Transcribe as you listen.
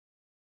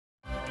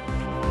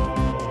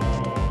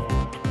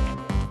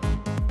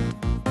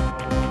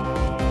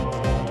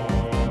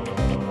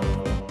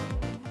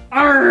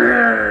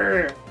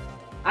Arr!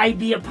 I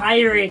be a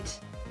pirate.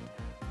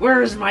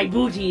 Where's my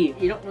booty?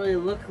 You don't really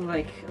look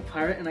like a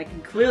pirate, and I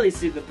can clearly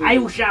see the booty.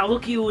 I shall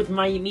hook you with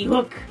my me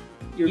hook.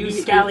 You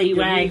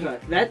scallywag.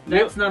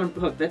 That's not a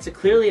hook. That's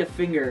clearly a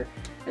finger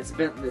that's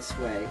bent this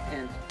way.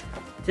 And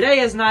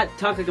today is not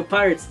Talk Like a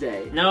Pirate's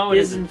Day. No, it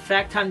is in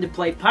fact time to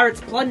play Pirates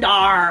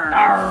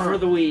Plund-Arr for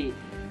the Wii.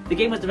 The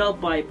game was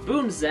developed by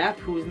BoomZap,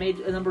 who has made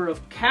a number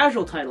of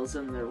casual titles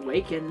in their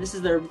wake, and this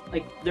is their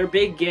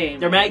big game.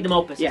 Their magnum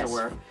opus, yes. as it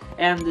were.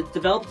 And it's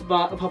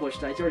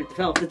published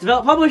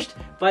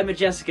by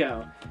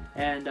Majesco.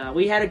 And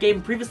we had a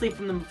game previously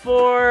from them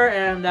before,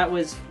 and that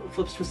was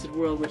Flip's Twisted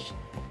World, which,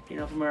 you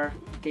know, from our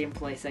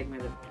gameplay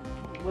segment,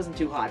 it wasn't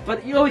too hot.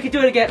 But, you know, we could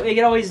do it again. We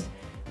could always,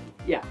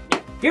 yeah.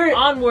 Here it,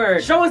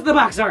 onward. Show us the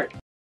box art.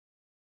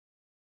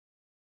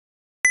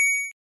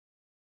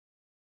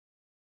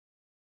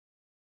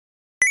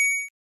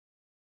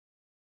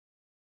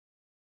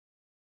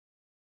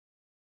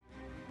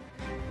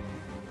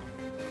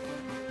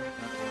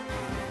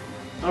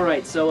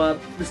 Alright, so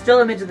the still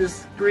image of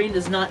this screen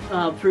does not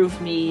prove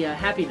me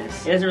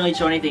happiness. It doesn't really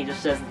show anything, it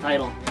just says the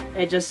title.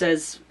 It just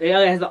says, it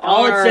has the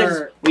all R. it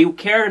says, we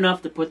cared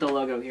enough to put the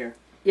logo here.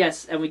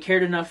 Yes, and we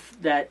cared enough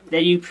that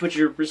you put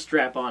your wrist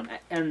strap on.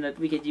 And that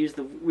we could use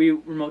the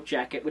Wii remote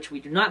jacket, which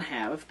we do not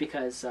have,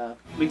 because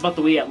we bought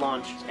the Wii at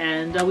launch.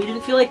 And we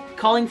didn't feel like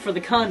calling for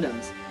the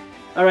condoms.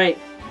 Alright,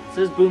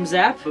 so this is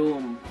BoomZap.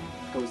 Boom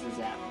goes the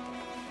zap.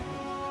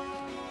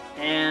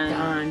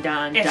 And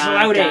it's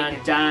loading.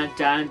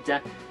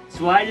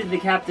 So why did the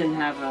captain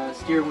have a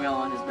steering wheel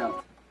on his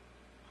belt?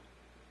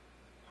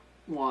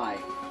 Why?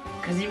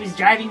 Because he was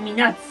driving me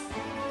nuts.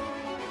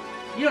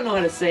 You don't know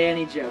how to say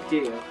any joke, do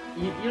you?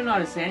 You don't know how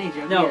to say any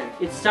joke. No,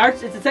 either. it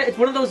starts. It's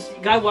one of those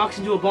guy walks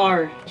into a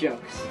bar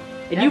jokes,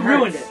 and that you hurts.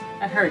 ruined it.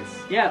 That hurts.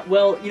 Yeah.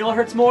 Well, you know what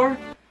hurts more?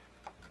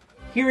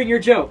 Hearing your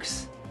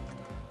jokes.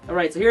 All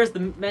right. So here's the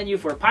menu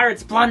for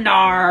Pirates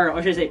Plund-Arr.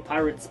 Or should I say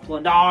Pirates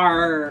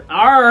Plund-Arr?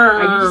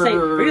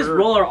 Arr. We just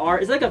roll our R.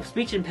 It's like a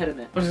speech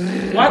impediment.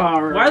 Why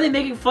are they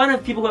making fun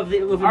of people who have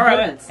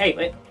impediments? Hey,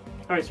 wait.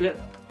 All right. So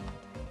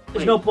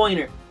there's no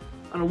pointer.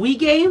 On a Wii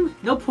game?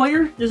 No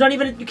pointer? There's not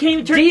even. You can't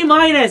even turn. D-.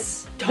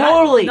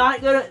 Totally.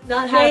 Not gonna.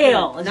 Not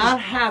fail. happen. Not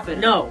happen.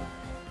 No.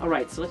 All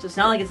right. So let's just. It's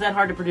not like it's that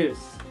hard to produce.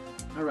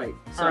 All right.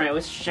 So all right.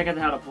 Let's check out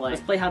how to play.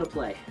 Let's play how to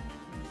play.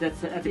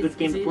 That's a good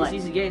game to play. It's an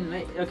easy game to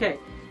make. Okay.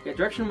 You got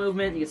direction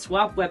movement. You can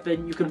swap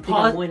weapon. You can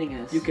pause. I'm winning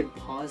this. You can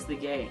pause the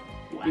game.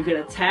 Wow. You can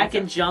attack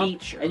and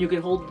jump, and you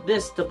can hold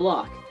this to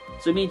block.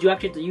 So it means you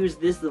actually have to use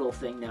this little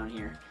thing down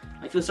here.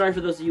 I feel sorry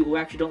for those of you who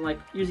actually don't like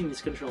using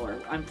this controller.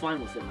 I'm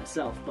fine with it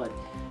myself, but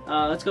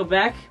let's go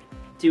back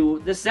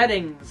to the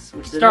settings.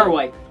 Which Star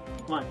wipe.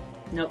 Come on.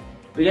 Nope.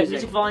 We got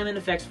music volume and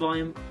effects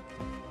volume.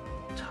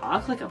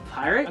 Talk like a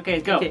pirate?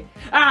 Okay, go. Okay.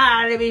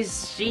 Let me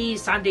see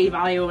Sunday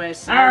volume. What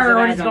is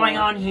going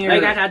on here?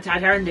 I got to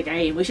turn the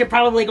game. We should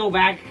probably go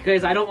back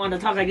because I don't want to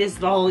talk like this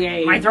the whole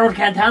game. My throat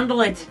can't handle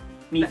it.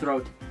 Me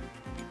throat.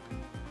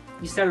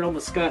 You sounded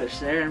almost Scottish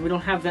there, and we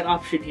don't have that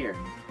option here.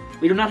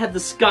 We do not have the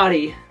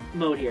Scotty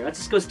mode here. Let's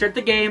just go start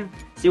the game,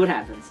 see what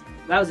happens.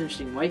 That was an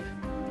interesting wipe.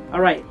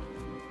 Alright.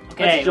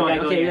 Okay, let's join.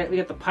 Okay, we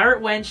got the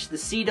Pirate Wench, the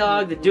Sea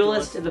Dog, the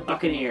Duelist, and the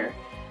Buccaneer.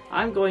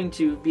 I'm going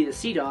to be the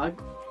Sea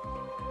Dog,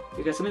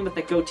 because something about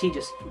that goatee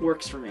just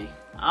works for me.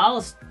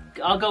 I'll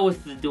go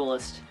with the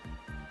Duelist.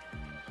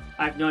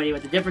 I have no idea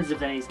what the difference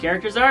of any of these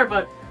characters are,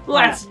 but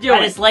let's do it!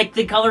 I just like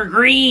the color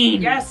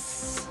green!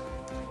 Yes!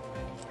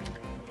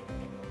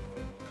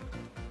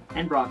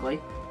 And broccoli.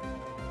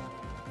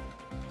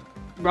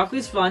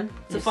 Broccoli's fun.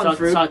 It's a fun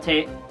fruit.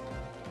 Saute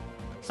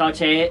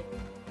it.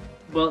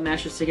 Boil it,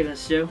 mash it, stick it in a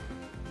stew.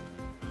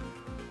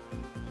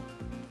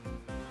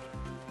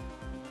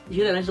 You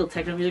hear that nice little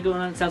techno music going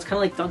on? It sounds kind of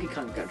like Donkey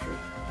Kong Country.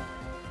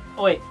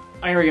 Oh wait,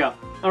 here we go.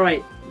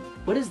 Alright,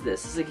 what is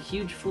this? It's like a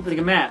huge full. It's like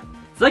a map.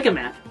 It's like a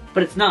map,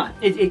 but it's not.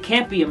 It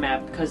can't be a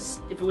map,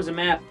 because if it was a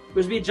map,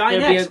 there'd be a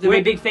giant X. There'd be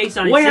a big face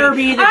on it. Where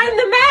be the... I'm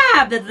the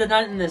map! That's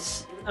not in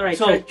this. Alright,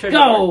 so treasure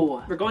go!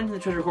 Hoard. We're going to the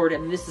treasure hoard,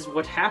 and this is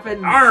what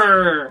happens.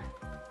 Arr!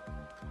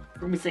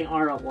 We're going to be saying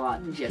R a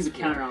lot. Yes, keep a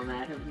counter on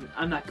that.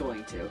 I'm not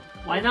going to.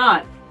 Why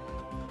not?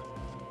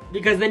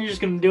 Because then you're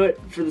just going to do it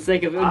for the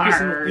sake of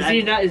Arr, there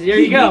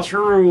you go.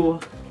 True.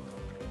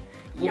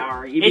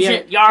 Yar.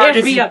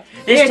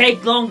 This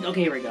take long.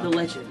 Okay, here we go. The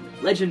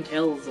legend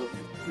tells of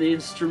the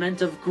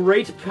instrument of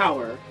great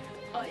power.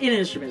 An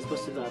instrument is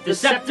supposed to be the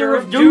Scepter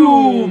of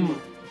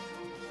Doom.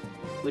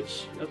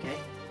 Which, okay,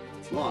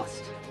 it's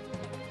lost.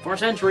 For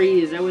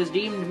centuries, it was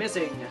deemed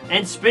missing.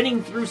 And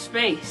spinning through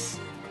space.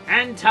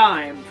 And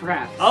time,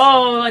 perhaps.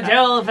 Oh,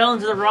 until it fell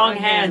into the wrong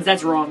hands.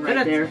 That's wrong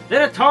right there. The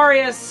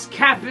notorious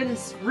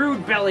Captain's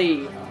Rude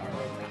Belly.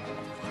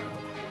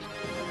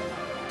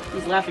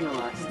 He's laughing a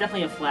lot. This is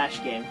definitely a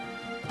Flash game.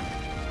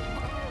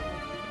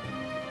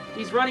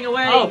 He's running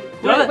away. Oh,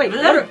 wait,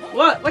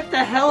 what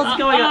the hell is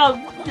going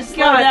on? Oh, just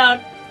slow down.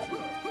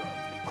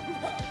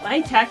 Am I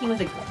attacking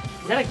with a...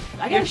 Is that a...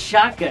 I got a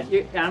shotgun.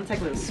 Yeah, I'm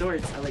attacking with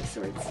swords. I like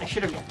swords. I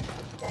should have...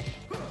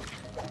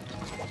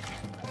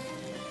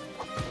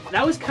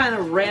 That was kind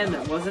of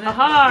random, wasn't it?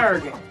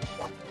 Hoard.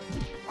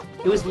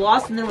 It was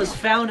lost and then was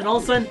found, and all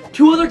of a sudden,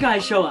 2 other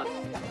guys show up.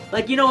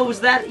 Like, you know, it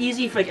was that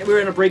easy. Like, we were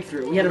in a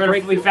breakthrough. We had a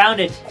breakthrough. We found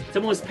it.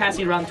 Someone was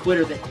passing around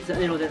Twitter that,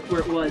 you know, that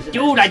where it was.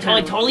 Dude, I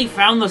totally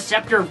found the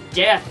Scepter of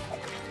Death.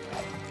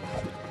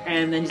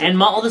 And then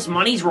and all this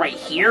money's right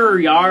here,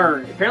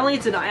 yard. Apparently,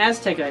 it's an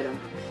Aztec item.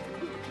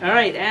 All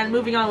right, and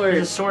moving on. Where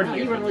there's a sword here.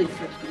 You weren't really.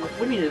 What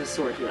do you mean there's a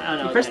sword here? I don't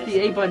know. You pressed the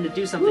A button to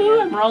do something. Woo,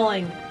 I'm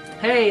rolling.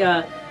 Hey,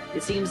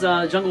 it seems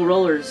Jungle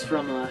Rollers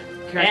from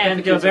Crash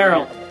Bandicoot a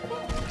barrel.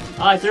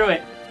 Oh, I threw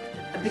it.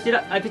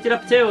 I picked it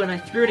up too, and I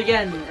threw it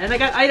again, and I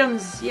got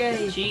items.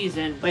 Yay! Jeez,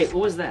 and wait,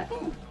 what was that?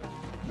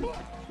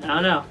 I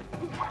don't know.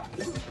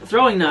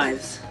 Throwing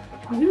knives.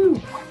 Woohoo!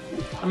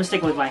 I'm gonna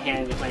stick with my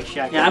hand with my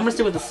shotgun. Yeah, I'm gonna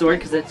stick with the sword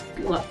because it's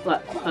a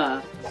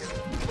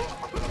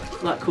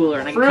lot cooler,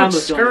 and I can Fruit, combo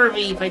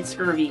scurvy, fight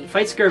scurvy.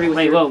 Fight scurvy with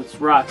wait, whoa, it's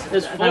rocks.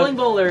 There's falling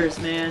boulders,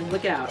 man.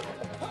 Look out.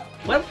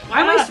 What?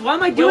 Why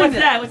am I doing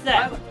that? What's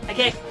that? I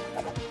can't.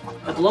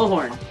 A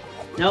blowhorn.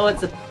 No,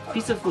 it's a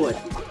piece of wood.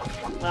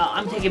 Well,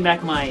 I'm taking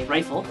back my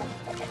rifle.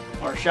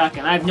 Or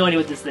shotgun. I have no idea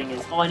what this thing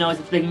is. All I know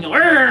is it's making a...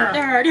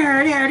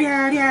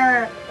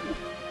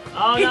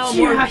 Oh no,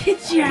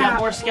 we got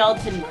more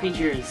skeleton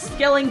creatures.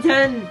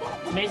 Skeleton!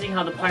 It's amazing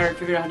how the pirate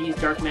figured out how to use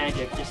dark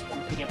magic just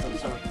from picking up the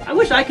sword. I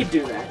wish I could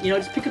do that. You know,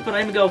 just pick up an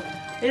item and go,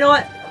 you know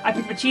what? I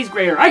picked a cheese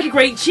grater. I can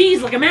grate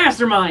cheese like a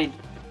mastermind!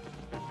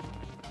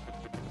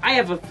 I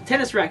have a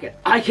tennis racket.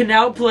 I can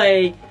now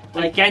play...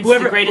 like against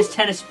whoever, the greatest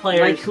tennis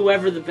players. Like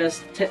whoever the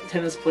best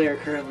tennis player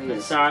currently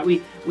is.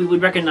 Sorry, we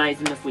would recognize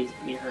them if we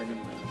heard them.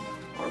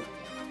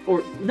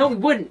 Or no, we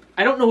wouldn't.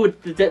 I don't know who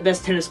the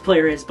best tennis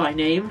player is by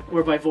name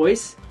or by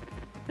voice.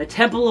 The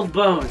Temple of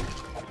Bone.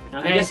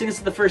 Okay. I'm guessing this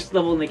is the first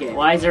level in the game.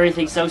 Why is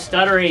everything so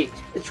stuttery?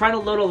 It's trying to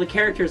load all the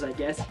characters, I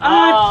guess.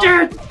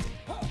 Dirt!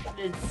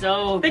 It's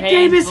so the painful.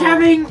 Game is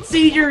having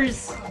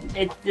seizures!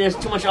 There's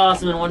too much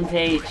awesome in one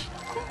page.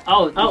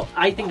 Oh,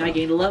 I think I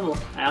gained a level.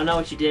 I don't know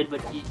what you did,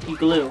 but you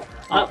glue.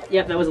 Oh,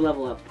 yep, that was a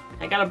level up.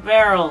 I got a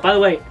barrel. By the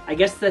way, I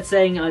guess that's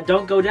saying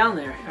don't go down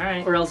there.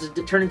 Alright. Or else it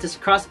turn into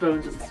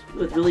crossbones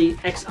with really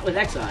X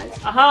eyes.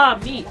 Aha,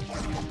 meat.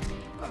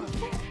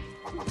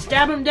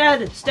 Stab him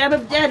dead! Stab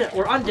him dead!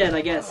 Or undead,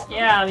 I guess.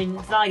 Yeah, I mean,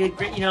 it's not like,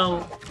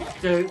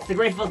 the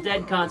Grateful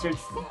Dead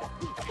concerts.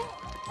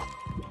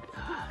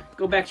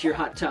 Go back to your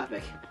hot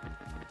topic.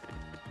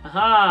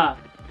 Aha!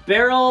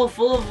 Barrel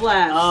full of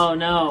glass. Oh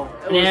no,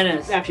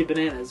 bananas. Actually,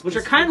 bananas, which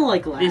are kind of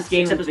like glass. This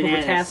game except is it's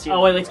bananas. potassium.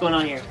 Oh wait, what's going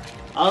on here?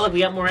 Oh look, we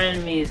got more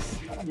enemies.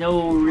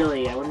 No,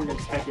 really, I wouldn't have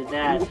expected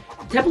that.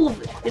 Temple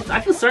of... I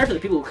feel sorry for the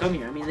people who come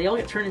here. I mean, they all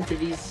get turned into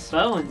these...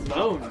 Bones.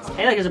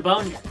 Hey, look, there's a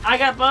bone. I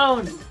got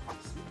bones!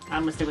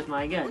 I'm gonna stick with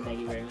my gun,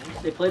 thank you very much.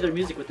 They play their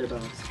music with their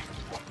bones.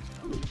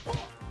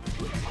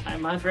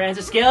 My friends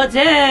are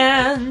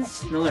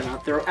skeletons! No, they're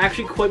not. They're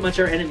actually quite much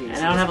our enemies.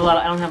 And I don't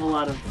have a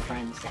lot of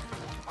friends.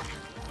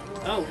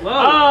 Oh, whoa!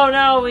 Oh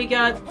no, we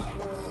got...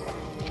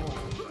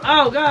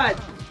 Oh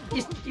god!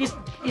 He's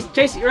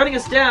chasing, running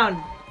us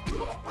down.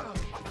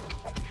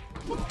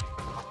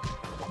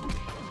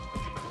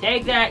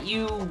 Take that,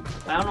 you...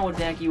 I don't know what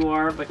the heck you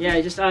are, but...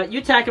 Yeah, just, you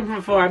attack him from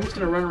afar. I'm just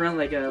gonna run around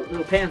like a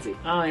little pansy.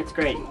 Oh, it's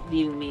great.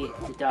 Leaving me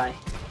to die.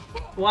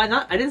 Why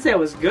not? I didn't say I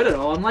was good at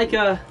all. I'm like,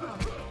 because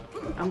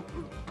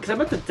I'm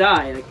about to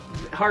die, like,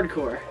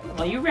 hardcore.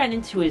 Well, you ran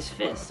into his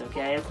fist,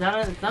 okay? It's not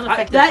an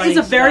effective That is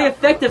a very style.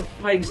 effective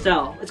fighting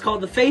style. It's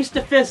called the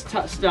face-to-fist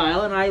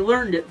style, and I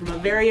learned it from a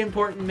very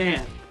important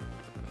man.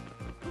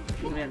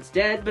 The man's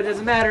dead, but it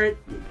doesn't matter.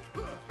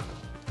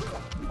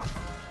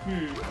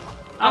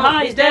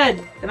 Aha, he's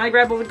dead! And I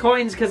grab all the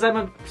coins because I'm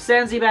a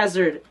Sansi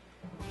bastard.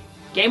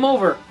 Game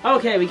over.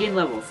 Okay, we gained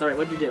levels. Sorry,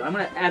 what did you do? I'm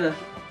gonna add a...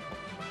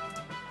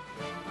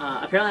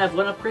 apparently I have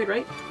one upgrade,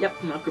 right? Yep,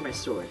 I'm gonna upgrade my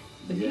sword.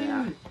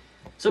 Yeah.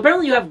 So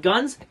apparently you have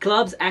guns,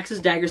 clubs, axes,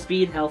 dagger,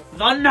 speed, health,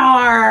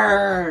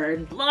 Plund-Arrr!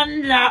 And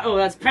Plund-Arrr! Oh,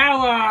 that's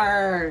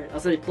power! I'll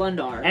say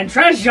Plund-Arrr. And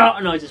treasure!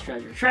 No, just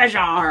treasure. Treasure!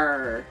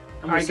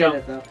 I'm gonna Alright, say go.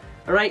 that though.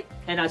 Alright,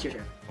 and now it's your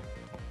turn.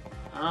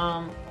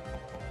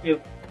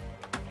 You.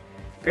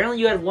 Apparently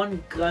you had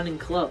one gun and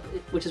club,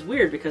 which is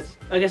weird because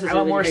I guess it's I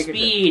want more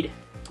speed.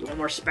 You want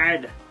more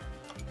sped.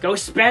 Go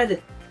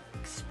sped!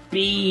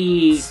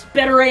 Speed.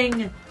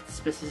 Spettering!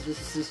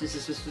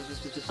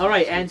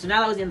 Alright, and so now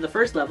that was the end of the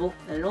first level,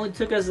 and it only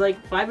took us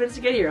like 5 minutes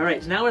to get here.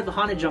 Alright, so now we're at the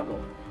haunted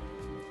jungle.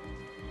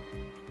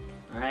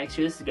 Alright,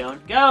 sure, this is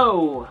going.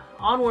 Go!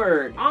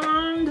 Onward!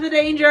 On to the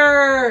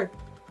danger!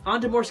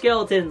 On to more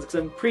skeletons, because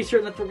I'm pretty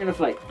certain that's what we're gonna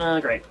fight.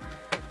 Great.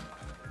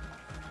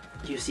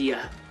 Do you see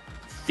a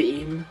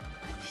theme?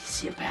 Do you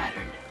see a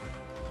pattern?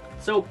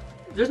 So,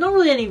 there's not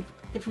really any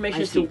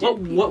information as to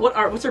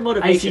what's our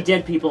motivation. I see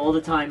dead people all the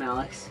time,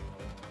 Alex.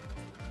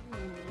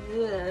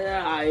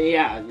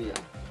 Yeah,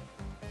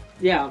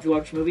 if you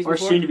watch movies or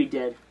before. soon to be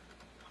dead.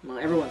 Well,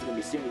 everyone's gonna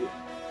be soon to be.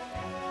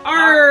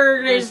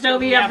 Arr! They still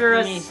be after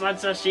us. me.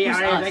 Let's see. Who's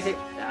I us?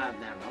 don't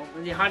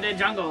know. The haunted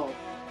jungle.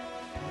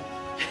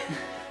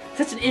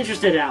 Such an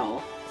interested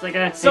owl. It's like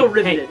a... So hey,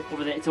 riveted. Hey,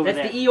 over there. It's over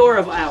That's there. the Eeyore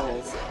of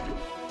owls.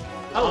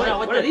 Oh, no,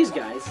 what are these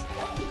guys?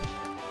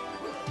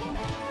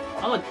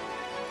 Oh, look.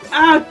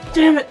 Ah,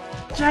 damn it!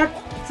 Jack,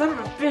 son of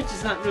a bitch,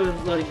 is not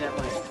loading that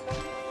much.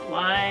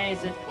 Why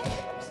is it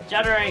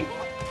stuttering?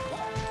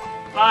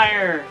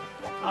 Fire!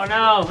 Oh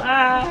no!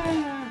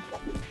 Ah!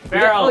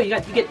 Barrel! Oh, you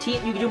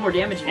can do more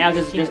damage. Yeah,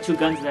 there's 2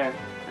 guns there.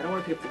 I don't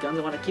want to pick up the guns.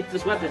 I want to keep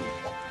this weapon.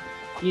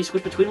 Can you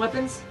switch between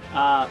weapons?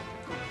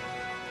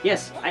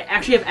 Yes. I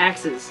actually have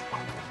axes.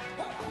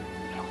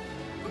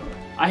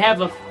 I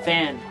have a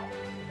fan.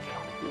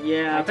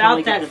 Yeah, I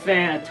about that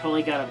fan. I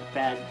totally got a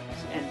bad.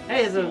 And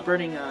hey, there's a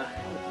burning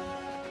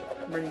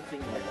thing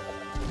there.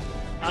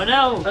 Oh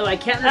no! Oh, I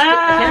can't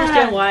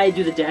understand why I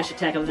do the dash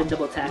attack other than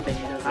double tapping.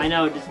 I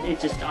know,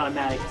 it's just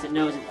automatic, because it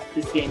knows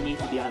this game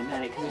needs to be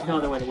automatic, because there's no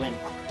other way to win.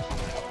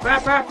 Bah,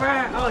 bah,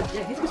 bah. Oh,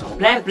 yeah, he's got some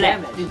Blah,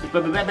 damage.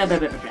 blah.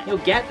 You'll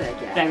get that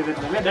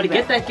gap. Gotta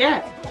get that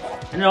gap.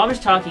 I know, I'm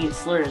just talking in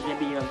slurs,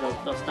 maybe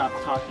they'll stop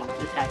talking,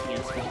 attacking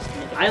us.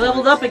 I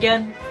leveled up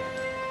again.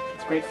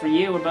 It's great for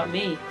you, what about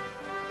me?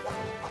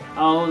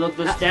 Oh, look,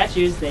 those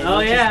statues, they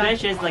look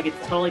suspicious, like it's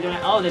totally going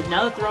to... Oh,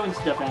 now they're throwing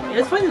stuff at me.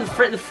 It's funny,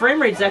 the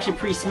frame rate's actually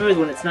pretty smooth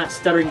when it's not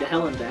stuttering to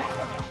hell and back.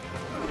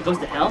 It goes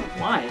to hell?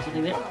 Why? There's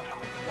something there.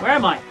 Where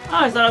am I?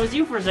 Oh, I thought it was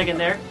you for a second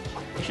there.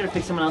 I should have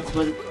picked someone else who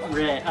wasn't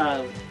red.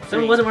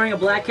 Someone wasn't wearing a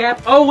black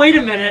cap? Oh, wait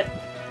a minute!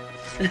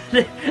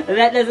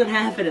 That doesn't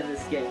happen in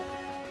this game.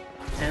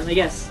 And I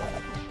guess...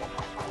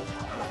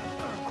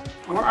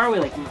 Where are we,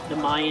 like, the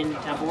Mayan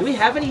temple? Do we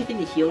have anything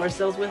to heal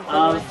ourselves with?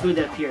 Food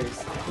that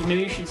appears.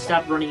 Maybe you should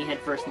stop running head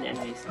first into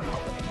enemies.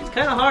 It's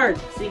kind of hard,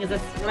 seeing as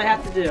that's what I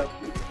have to do.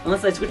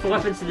 Unless I switch my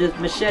weapons to the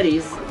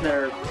machetes that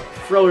are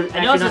thrown.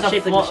 I noticed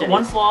there's like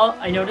one flaw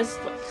I noticed.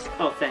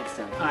 Oh, thanks,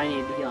 Tom. I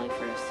need the healing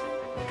first.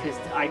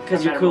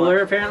 Because you're cooler,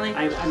 more. apparently?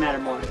 I matter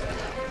more.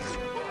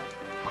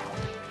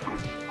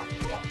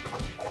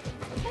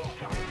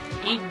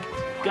 Eat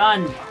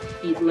gun.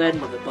 Eat lead,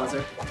 mother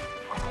buzzer.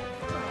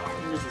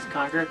 This is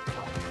Conquer.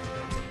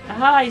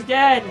 Aha, he's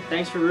dead!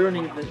 Thanks for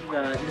ruining the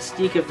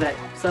mystique of that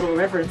subtle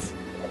reference.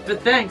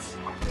 But thanks!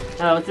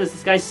 Oh, what's this?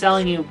 This guy's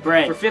selling you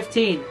bread. For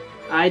 15.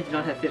 I do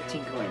not have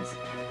 15 coins.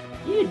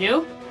 You do.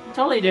 You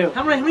totally do.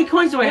 How many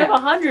coins do I You have?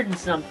 have 100 and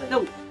something.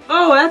 No.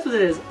 Oh, that's what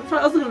it is.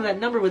 I was looking at that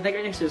number with that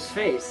right next to his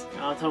face.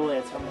 Oh, totally.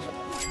 That's how much.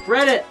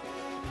 Spread it!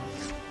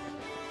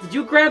 Did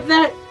you grab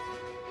that?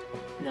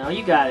 No,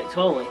 you got it.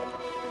 Totally.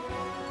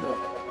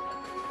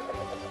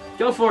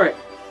 Go for it.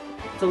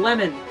 It's a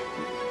lemon.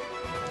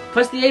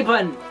 Push the A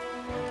button.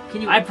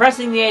 Can you? I'm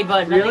pressing the A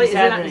button. Really?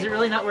 Is it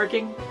really not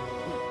working?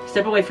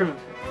 Step away from him.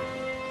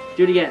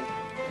 Do it again.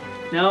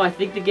 No, I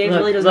think the game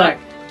really does not.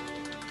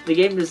 The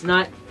game does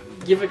not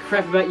give a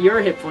crap about your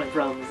hit point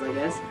problems, I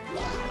guess.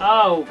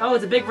 Oh. Oh,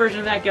 it's a big version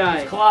of that guy.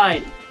 It's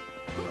Clyde.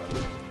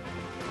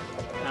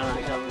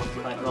 I don't know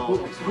Clyde at all.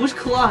 Who's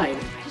Clyde?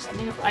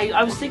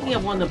 I was thinking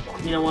of one of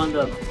the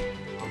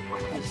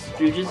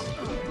Stooges.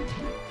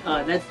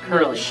 That's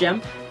Curly.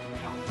 Shemp.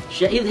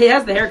 He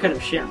has the haircut of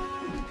Shemp.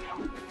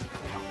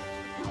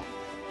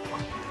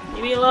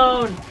 Leave me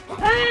alone.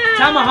 Ah!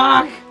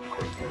 Tomahawk.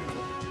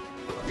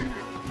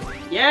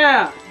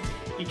 Yeah.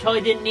 You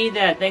totally didn't need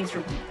that. Thanks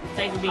for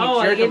being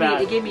a jerk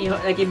about it. That gave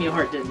me a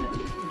heart, didn't it?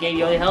 It gave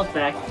you all your health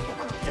back,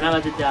 and I'm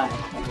about to die.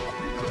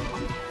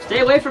 Stay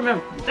away from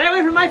him. Stay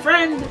away from my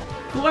friend,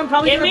 who I'm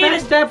probably gonna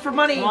backstab for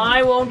money.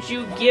 Why won't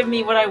you give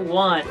me what I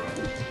want?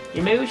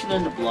 Yeah, maybe we should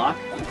learn to block.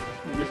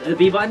 The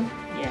B button?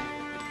 Yeah.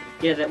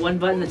 Yeah, that one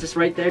button that's just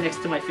right there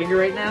next to my finger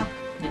right now.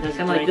 It doesn't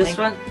kind of like this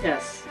one?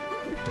 Yes.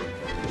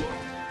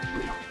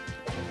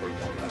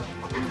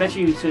 I bet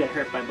you should get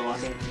hurt by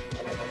blocking.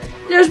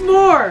 There's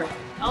more!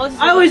 Oh,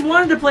 I always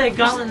wanted to play a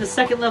gauntlet in the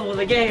second level of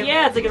the game.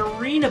 Yeah, it's like an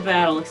arena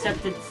battle,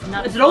 except it's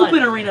not It's an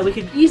open arena. We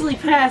could easily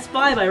pass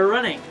by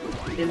running.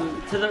 To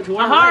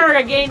one Ahar,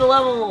 I gained a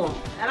level!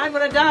 And I'm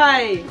gonna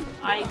die!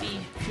 I be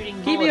shooting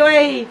bullets. Keep me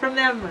away from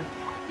them!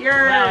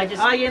 Wow,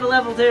 I gained a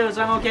level too,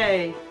 so I'm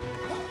okay.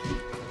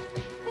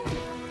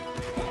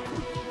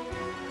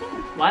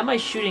 Why am I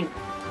shooting?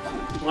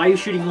 Why are you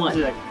shooting what?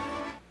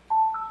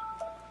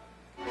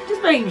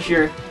 Just making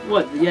sure.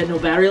 What? You had no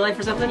battery life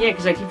or something? Yeah,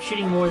 because I keep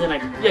shooting more than I...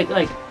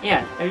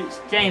 Yeah, I was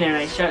standing there and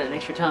I shot it an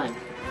extra time.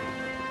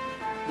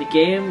 The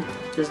game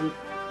doesn't...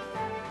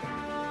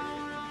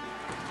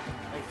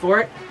 Wait for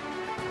it.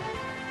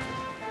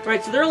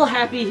 Right, so they're all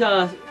happy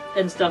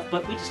and stuff,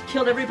 but we just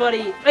killed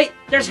everybody. Wait,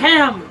 there's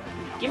ham!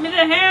 Give me the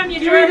ham, you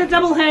jerk! Give me the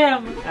double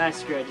ham! Ah,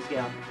 screw it, just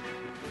go.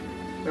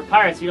 We're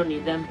pirates, we don't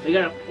need them. We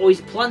gotta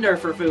always plunder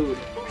for food,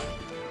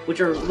 which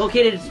are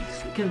located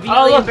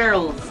conveniently in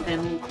barrels,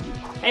 and...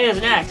 Hey, there's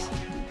an axe.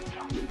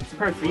 It's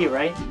perfect for you,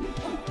 right?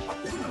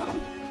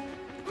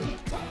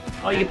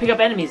 Oh, you can pick up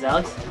enemies,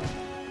 Alex.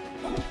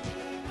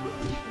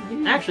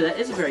 Actually, that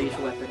is a very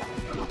useful weapon.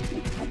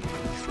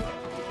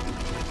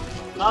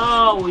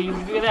 Oh, well, you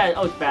figure that.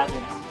 Oh, it's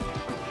bathrooms.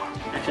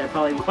 Actually, I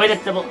probably... Wait,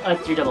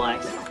 that's your double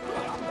axe.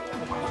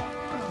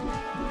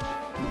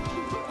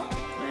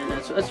 And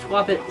let's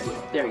swap it.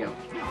 There we go.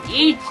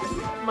 Eat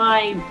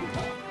my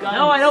guns.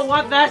 No, I don't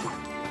want that!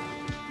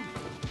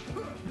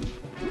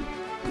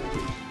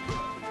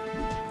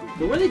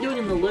 But what are they doing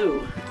in the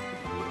loo?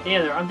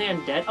 Yeah, aren't they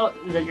undead? Oh,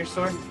 is that your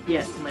sword?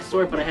 Yes, it's my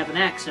sword, but I have an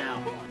axe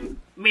now.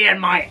 Me and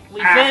my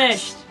We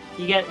finished!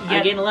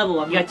 I gained a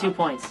level. You got 2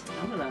 points.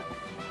 I'm gonna...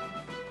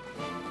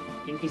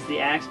 You increase the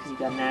axe because you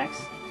got an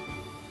axe.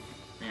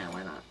 Yeah,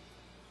 why not?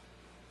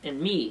 And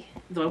me.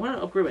 Though I want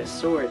to upgrade my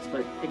swords,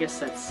 but I guess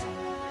that's...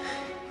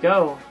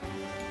 Go.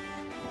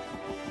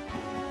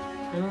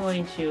 I'm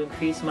going to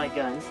increase my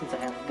guns since I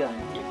have a gun.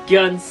 Your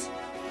guns.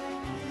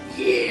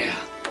 Yeah.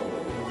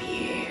 Oh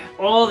yeah.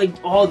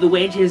 All the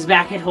wenches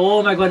back at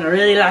home are going to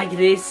really like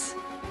this.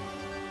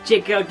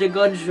 Check out the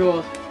gun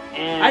show.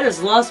 And I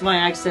just lost my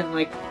accent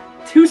like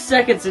 2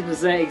 seconds into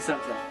saying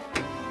something.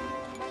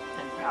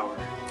 And power.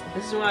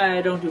 This is why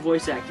I don't do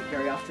voice acting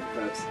very often,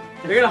 folks.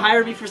 If they're gonna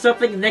hire me for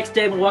something, the next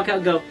day I'm gonna walk out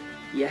and go,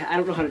 yeah, I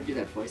don't know how to do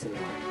that voice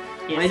anymore.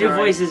 Yeah, my new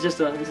voice is just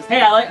a...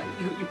 Hey, I like...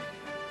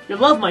 You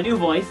love my new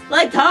voice.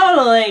 Like,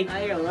 totally! Oh,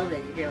 you're gonna love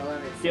it. You're gonna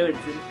love it. Dude, it's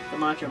the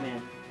Macho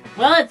Man.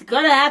 Well, it's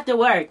gonna have to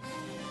work.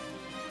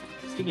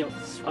 Speaking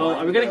of... Oh,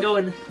 are we gonna go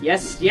in...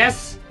 Yes,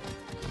 yes!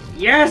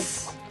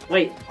 Yes!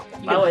 Wait.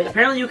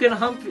 Apparently you can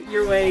hump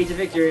your way to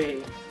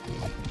victory.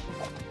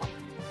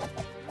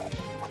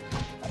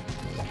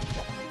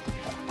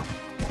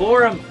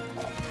 For him!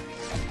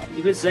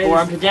 You could say... For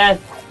him to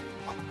death.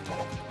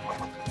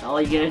 That's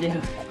all you gotta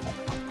do.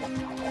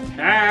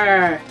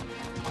 Arr!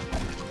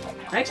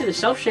 Actually, the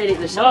self-shading...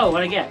 Whoa,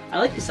 what'd I get? I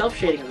like the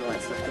self-shading of all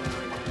that stuff going on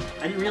right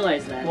now. I didn't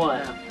realize that.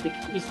 What?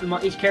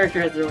 Each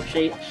character has their own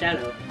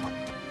shadow.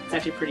 It's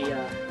actually pretty,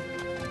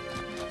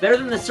 better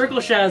than the circle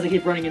shadows they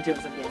keep running into in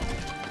some games.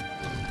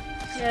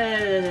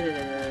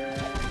 Yeah.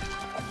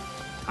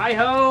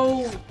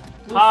 Hi-ho!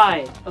 Hi!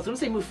 I was gonna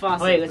say Mufasa.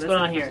 Wait, what's going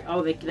on here?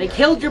 Oh, they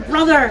killed your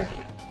brother!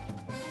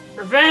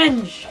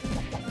 Revenge!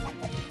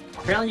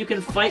 Apparently you can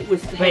fight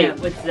with Wait, Ham.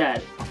 what's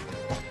that?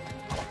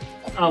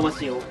 Oh,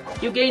 what's you?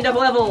 You gained a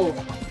level!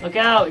 Look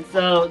out!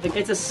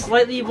 It's a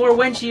slightly more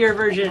wenchier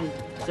version.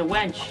 It's a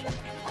wench.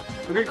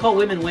 We're gonna call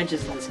women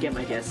wenches in this game,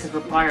 I guess. Because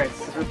we're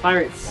pirates. We're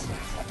pirates.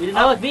 We did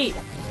not look meat.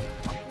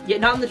 Yeah,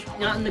 not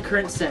in the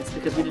current sense,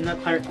 because we did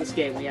not pirate this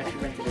game. We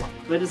actually rented it.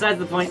 But besides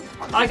the point,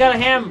 I got a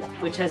ham,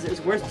 which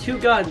is worth 2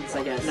 guns,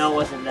 I guess. No, it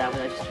wasn't that.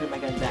 I just turned my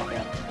gun back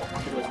up.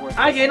 It was worth.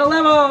 I gained a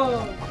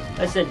level.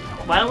 Listen,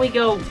 why don't we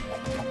go?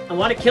 I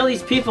want to kill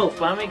these people.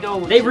 Why don't we go?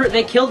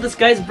 They killed this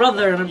guy's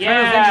brother, and I'm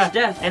trying to avenge his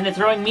death. And they're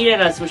throwing meat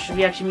at us, which should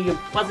actually be a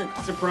pleasant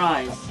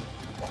surprise.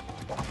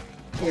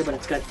 Yeah, but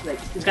it's got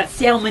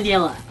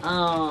salmonella.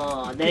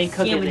 Oh, they didn't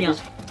cook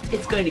it.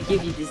 It's going to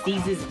give you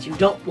diseases that you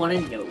don't want to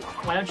know.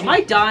 Why don't you? Am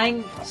I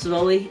dying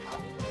slowly?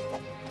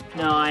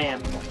 No, I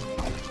am.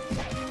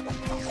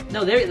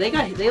 No,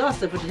 they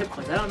lost a bunch of hit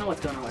points. I don't know what's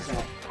going on with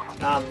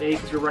that. Maybe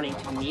because we're running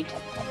to meat.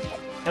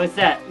 Hey, what's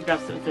that? Grab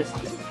some of this.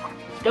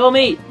 Double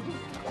meat.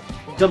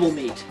 Double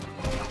meat.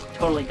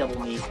 Totally double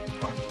meat.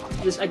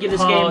 I give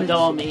this game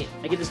double meat.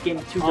 I give this game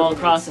 2 all double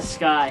across meats. the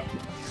sky.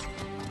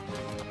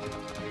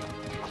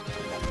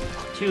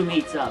 2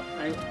 meats up.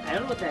 I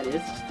don't know what that is.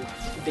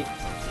 Just a big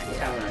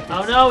tower.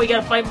 Oh no, we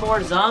gotta fight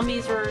more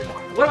zombies or...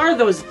 What are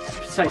those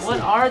precisely? What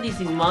are these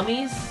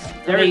mummies?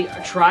 They're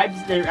tribes,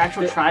 they're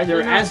actual tribes?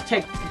 They're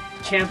Aztec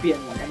champion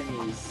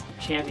enemies.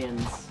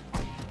 Champions.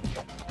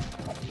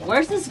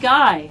 Where's this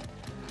guy?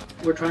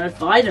 We're trying to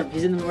find him.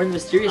 We're in the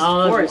mysterious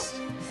forest.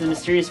 It's the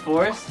mysterious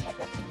forest?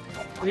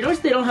 Have you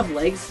noticed they don't have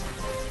legs?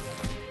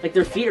 Like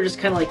their feet are just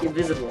kind of like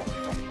invisible.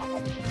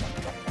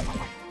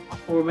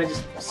 Or am I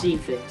just seeing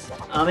things?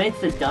 Maybe it's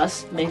the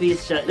dust. Maybe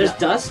it's just... There's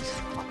dust?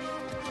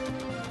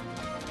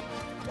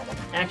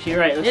 Actually,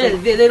 you're right. Yeah,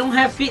 like they don't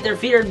have feet. Their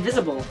feet are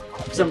invisible.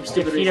 For some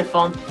stupid reason. Feet are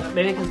falling...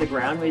 Maybe because of the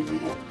ground. Maybe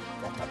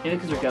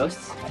because they're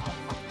ghosts.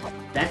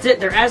 That's it.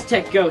 They're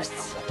Aztec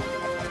ghosts.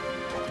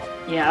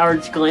 Yeah, or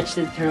it's glitched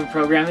in terms of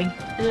programming.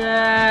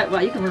 Wow,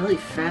 you can run really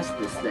fast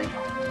this thing.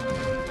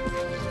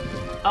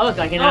 Oh, look,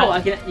 I can... Oh,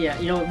 I can... Yeah,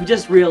 you know, we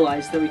just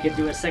realized that we could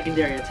do a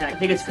secondary attack. I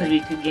think it's because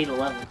we could gain a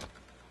level.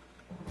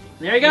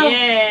 There we go!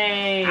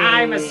 Yay!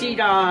 I'm a sea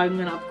dog. I'm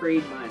gonna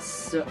upgrade my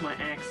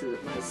axes,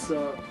 my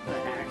sword.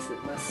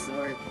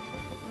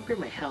 Upgrade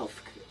my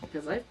health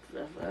because I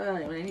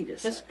need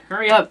this. Just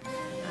hurry up.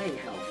 I need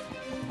health.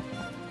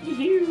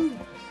 You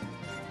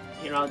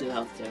know I'll do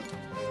health too.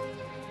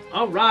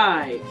 All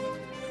right.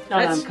 No,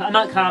 I'm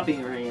not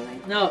copying or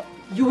anything. No,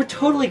 you were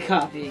totally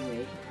copying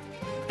me.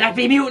 That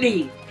be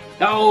mutiny.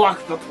 Don't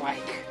walk the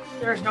plank.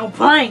 There's no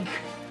plank.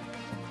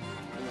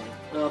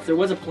 Well, if there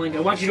was a plank, I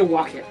want you to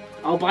walk it.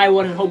 I'll buy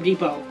one at Home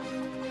Depot.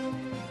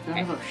 I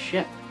have a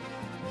ship.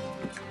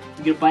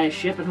 You gonna buy a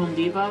ship at Home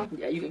Depot?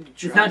 Yeah, you can.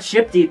 It's not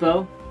Ship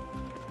Depot.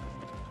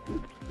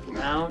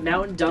 Now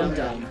in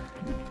Dumdum.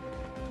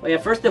 Oh yeah,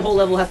 first the whole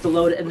level has to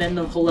load, and then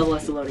the whole level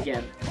has to load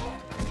again.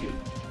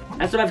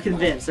 That's what I'm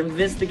convinced. I'm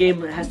convinced the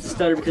game has to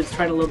stutter because it's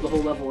trying to load the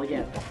whole level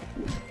again.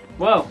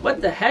 Whoa, what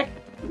the heck?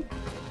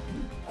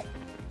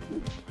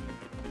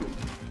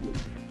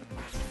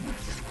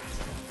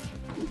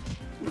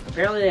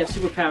 Apparently they have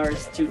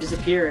superpowers to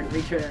disappear and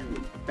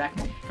return back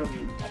from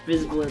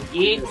visible...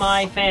 Eat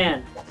my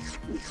fan.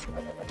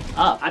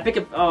 Up. I pick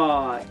up...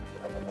 Oh.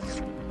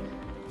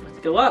 Let's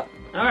go up.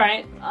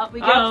 Alright, up we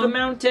go. Up the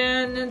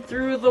mountain and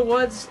through the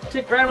woods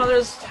to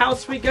grandmother's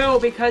house we go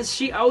because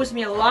she owes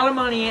me a lot of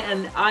money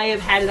and I have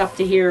had it up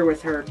to here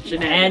with her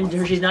shenanigans.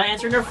 And she's not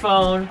answering her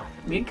phone.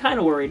 I'm getting kind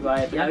of worried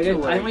by it. Yeah,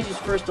 I went to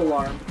first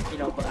alarm, you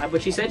know,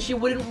 but she said she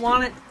wouldn't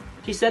want it.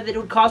 She said that it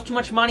would cost too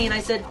much money, and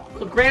I said,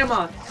 well,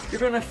 Grandma, you're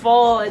going to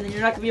fall, and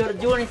you're not going to be able to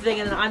do anything,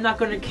 and I'm not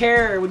going to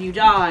care when you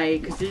die,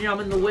 because, you know,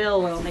 I'm in the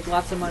will, and I'll make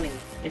lots of money.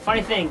 A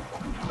funny thing,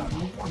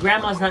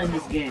 Grandma's not in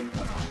this game.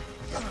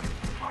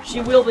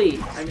 She will be.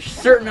 I'm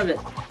certain of it.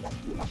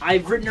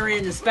 I've written her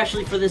in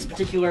especially for this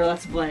particular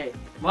Let's Play.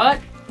 What?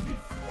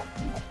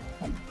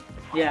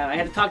 Yeah, I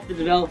had to talk to the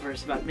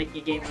developers about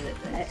making a game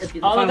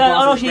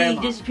that she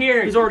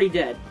disappeared. He's already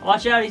dead.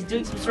 Watch out, he's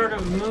doing some sort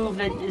of move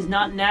that is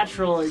not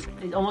natural. It's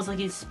almost like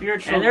he's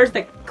spiritual. And there's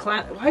the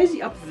clown. Why is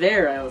he up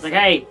there? I was like,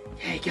 hey,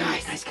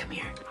 guys, come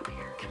here. Come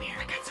here.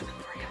 I got something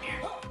for you. Come here.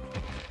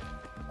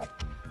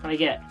 What do I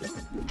get?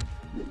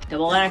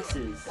 Double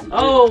axes.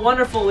 Oh,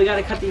 wonderful. We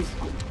gotta cut these.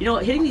 You know,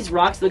 hitting these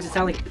rocks makes it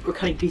sound like we're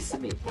cutting pieces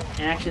of meat.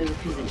 And actually, there's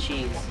a piece of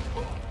cheese.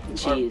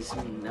 Cheese.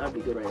 That would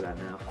be good right about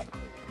now.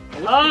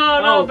 Oh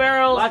no,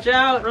 barrels! Watch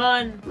out!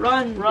 Run!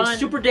 It's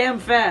super damn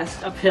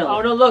fast uphill. Oh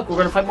no, look, we're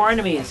gonna fight more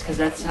enemies, because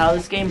that's how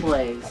this game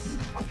plays.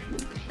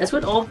 That's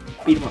what all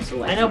beat 'em ups are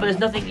like. I know, but there's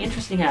nothing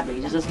interesting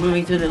happening. It's just us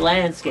moving through the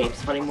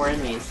landscapes, fighting more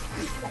enemies.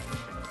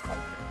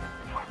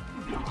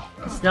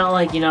 It's not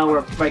like, you know,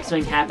 where like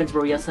something happens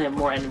where we also have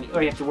more enemies,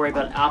 or you have to worry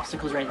about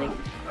obstacles or anything.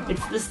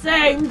 It's the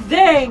same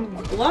thing!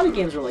 A lot of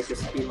games are like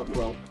this, beat 'em up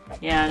world.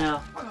 Yeah, I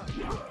know.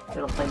 I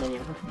don't play many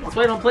of them. That's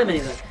why I don't play many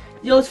of them.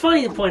 You know, it's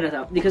funny to point that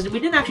out, because we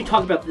didn't actually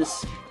talk about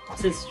this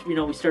since, you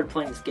know, we started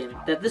playing this game.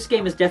 That this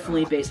game is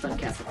definitely based on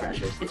Castle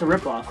Crashers. It's a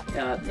ripoff.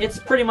 It's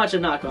pretty much a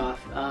knockoff.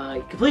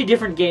 Completely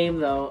different game,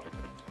 though.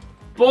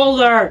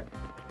 Boulder!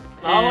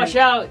 Oh, watch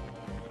out!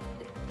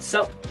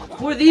 So,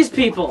 who are these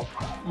people?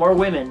 More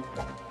women.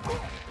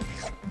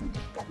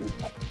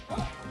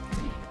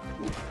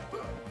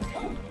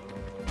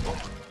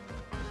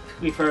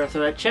 We've heard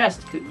through that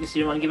chest, because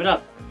you didn't want to give it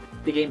up.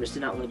 The game just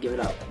did not want to give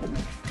it up.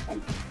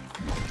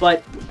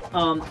 But,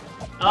 oh,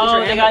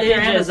 they got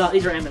ninjas.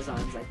 These are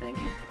Amazons, I think.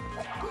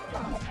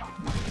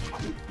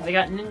 They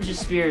got ninja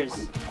spears.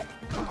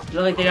 They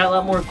look like they got a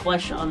lot more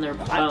flesh on their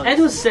bones. As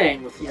I was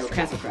saying with, you know,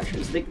 Castle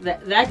Crashers,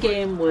 that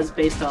game was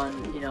based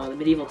on, you know, the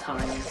medieval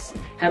times.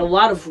 Had a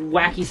lot of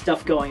wacky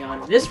stuff going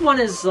on. This one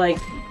is like,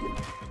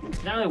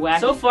 not really wacky.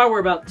 So far, we're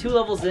about 2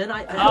 levels in.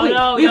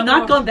 We have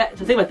not gone back.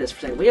 Think about this for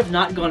a second. We have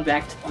not gone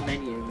back to the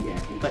menu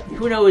yet. But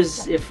who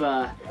knows if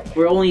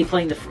we're only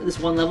playing this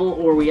one level,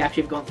 or we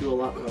actually have gone through a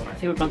lot more. I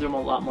think we've gone through a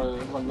lot more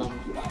than one level.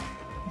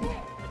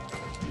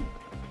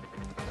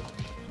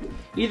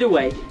 Either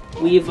way,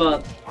 we've.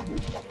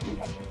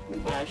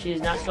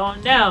 She's not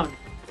going down.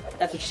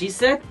 That's what she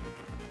said.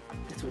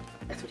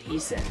 That's what he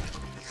said.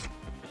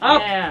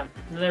 Up. Yeah,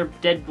 another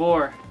dead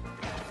boar.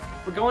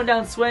 We're going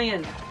down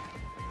swinging.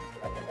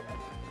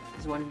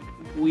 There's one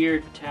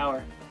weird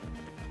tower.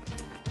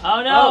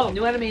 Oh no! Oh,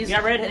 new enemies. They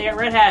got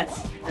red hats.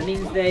 That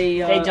means they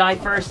die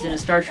first in a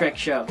Star Trek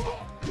show.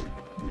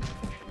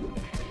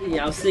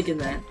 Yeah, I was thinking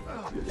that.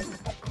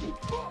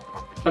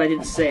 But I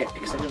didn't say it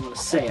because I didn't want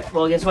to say it.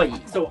 Well, guess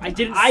what? So I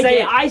didn't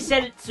say it. I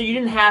said it so you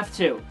didn't have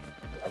to.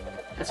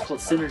 That's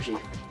called synergy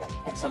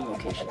in some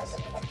locations.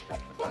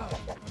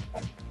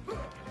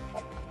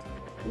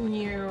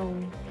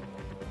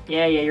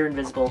 Yeah, you're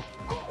invisible.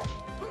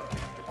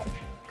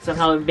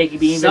 Somehow making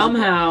being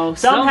somehow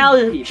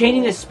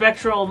changing the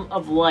spectrum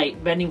of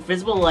light, bending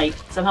visible light,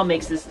 somehow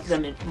makes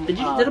them. Did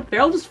a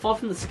barrel just fall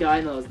from the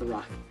sky? No, it was the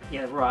rock.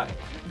 Yeah, the rock.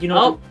 You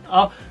know?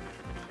 Oh,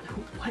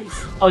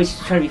 he's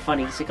trying to be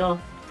funny. He's like, oh,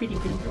 pretty.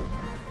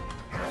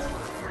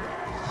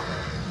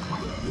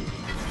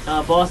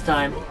 Boss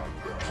time.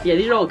 Yeah,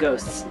 these are all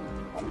ghosts.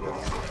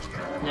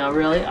 No,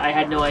 really? I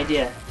had no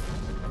idea.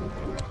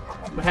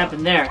 What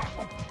happened there?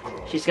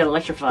 She just got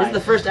electrified. This is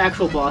the first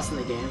actual boss in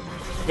the game.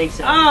 I think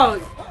so. Oh!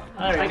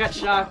 I got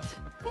shocked.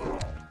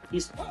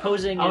 He's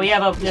posing. Oh, we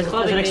have there's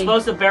an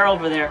explosive barrel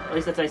over there. At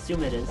least that's what I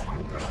assume it is.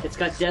 It's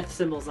got death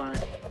symbols on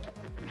it.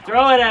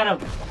 Throw it at him!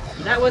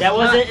 That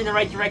wasn't in the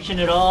right direction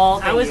at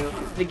all.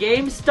 The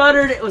game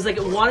stuttered. It was like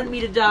it wanted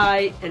me to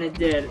die, and it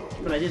did.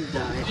 But I didn't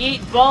die.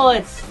 Eat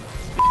bullets!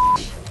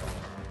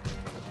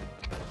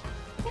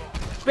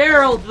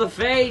 Barrel to the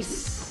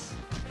face!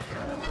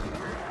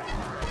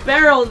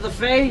 Barrel to the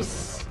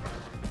face!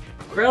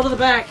 Barrel to the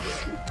back!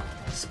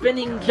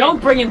 Spinning.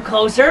 Don't bring him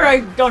closer.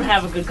 I don't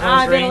have a good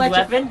close range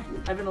weapon.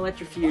 I've been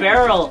electrocuted.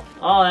 Barrel.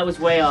 Oh, that was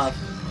way off.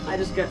 I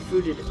just got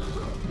fooded.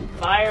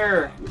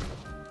 Fire.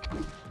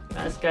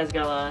 This guy's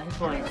got a lot of hit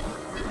points.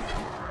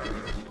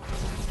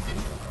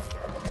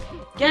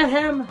 Get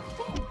him!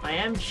 I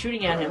am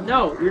shooting at him.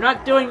 No, you're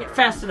not doing it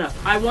fast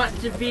enough. I want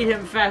to beat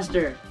him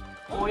faster.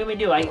 What do we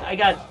do? I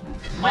got.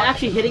 Am I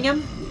actually hitting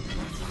him?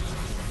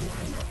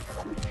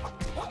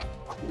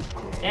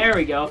 There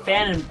we go.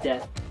 Phantom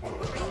death.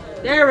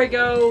 There we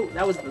go!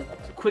 That was the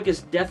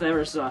quickest death I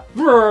ever saw.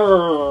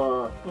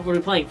 What were we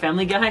playing?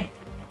 Family Guy?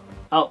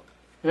 Oh,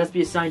 there has to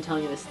be a sign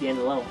telling you this is the end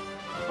of the level.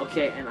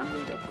 Okay, and I'm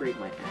going to upgrade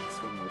my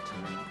axe one more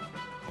time.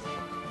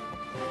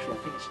 Actually, I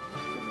think I should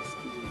upgrade my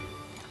speed.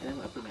 And then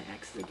I'll upgrade my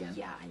axes again.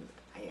 Yeah,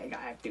 I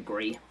have to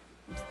agree.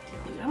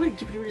 I like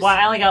to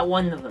Why, I only got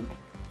one of them.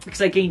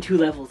 Because I gained 2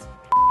 levels.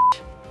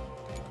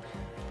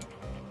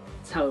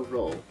 That's how I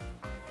roll.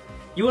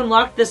 You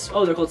unlocked this...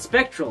 Oh, they're called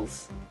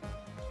Spectrals.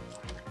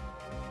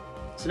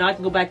 So now I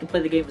can go back and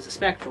play the game as a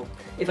Spectral.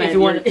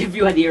 If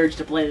you had the urge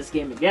to play this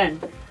game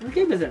again. The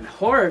game isn't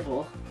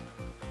horrible.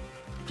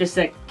 Just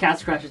that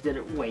Castle Crashers did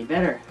it way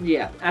better.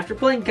 Yeah, after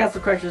playing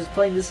Castle Crashers,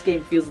 playing this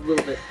game feels a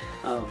little bit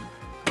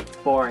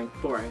boring.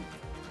 Boring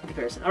in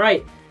comparison.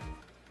 Alright,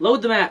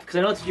 load the map, because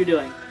I know that's what you're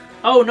doing.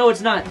 Oh, no,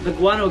 it's not. The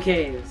Guano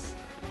Caves.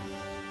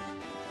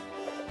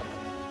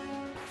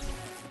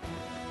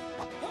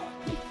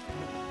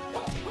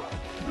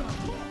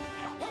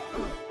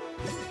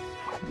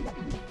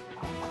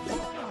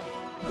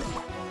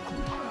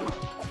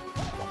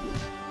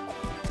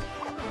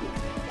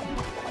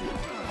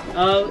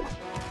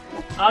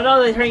 Oh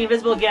no, they're turning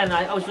invisible again.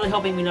 I was really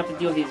hoping we'd not have to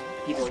deal with these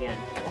people again.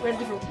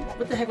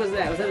 What the heck was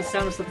that? Was that a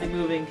sound of something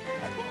moving?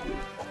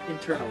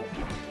 Internal.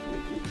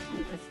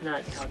 Let's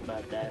not talk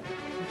about that.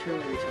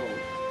 Internally retold.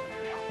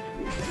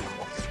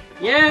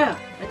 Yeah!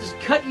 I just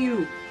cut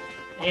you!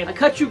 Hey, I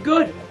cut you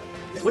good!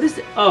 What is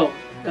it? Oh,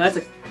 that's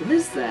a... What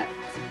is that?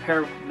 It's a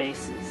pair of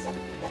maces.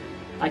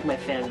 I like my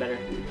fan better.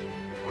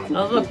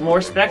 Oh look, more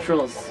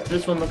Spectrals.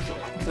 This one looks...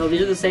 No,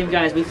 these are the same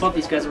guys. We fought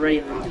these guys already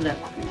in that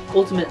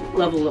ultimate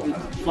level that we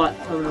fought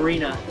of an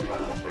arena.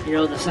 You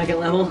know, the second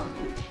level?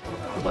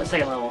 What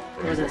second level?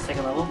 There wasn't a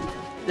second level.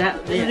 This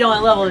is the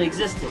only level that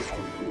existed.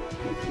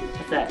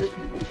 What's that?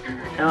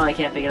 Oh, I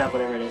can't pick it up,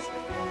 whatever it is.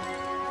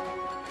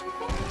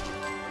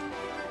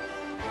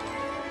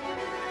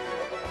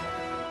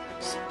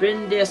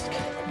 Spin disc.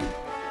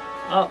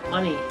 Oh,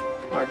 money.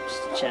 Or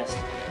just a chest.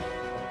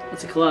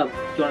 It's a club. Do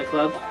you want a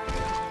club?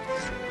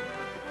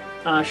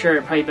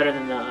 Sure, probably better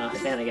than the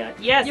fan I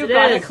got. Yes, you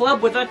got a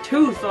club with a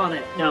tooth on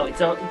it. No, it's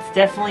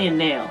definitely a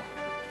nail.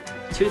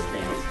 Tooth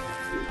nails.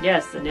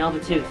 Yes, a nail of a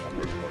tooth.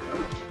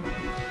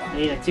 I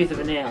need a tooth of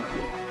a nail.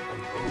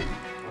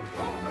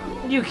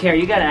 What do you care?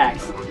 You got an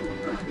axe.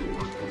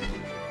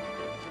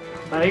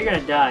 Oh, you're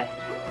gonna die.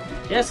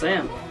 Yes, I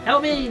am.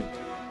 Help me!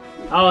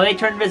 Oh, they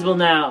turned invisible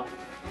now.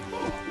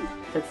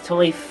 That's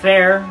totally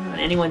fair in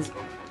anyone's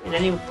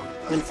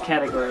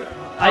category.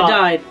 I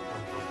died.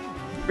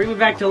 Bring me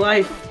back to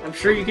life. I'm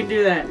sure you can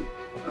do that.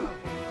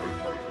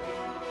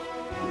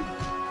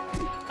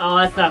 Oh,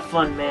 that's not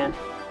fun, man.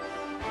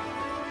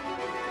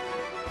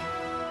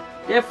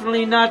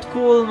 Definitely not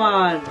cool,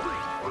 man.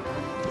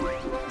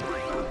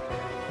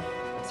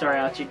 Sorry,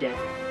 Alex, you're dead.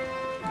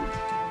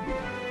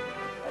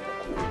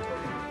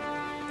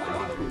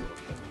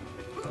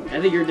 I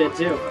think you're dead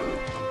too.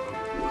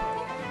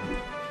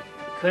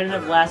 Couldn't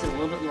have lasted a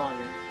little bit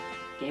longer.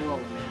 Game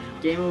over,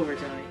 man. Game over,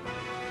 Tony.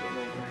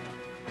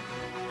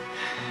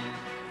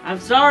 I'm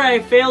sorry I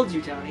failed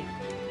you, Tony.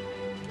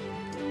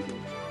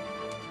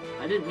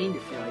 I didn't mean to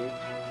fail you.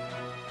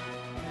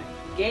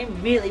 The game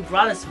immediately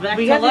brought us back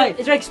to life.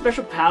 Is there like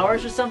special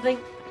powers or something?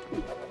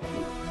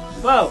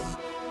 Whoa!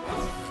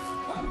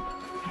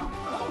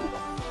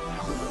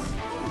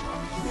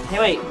 Hey,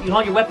 wait! You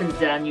hold your weapons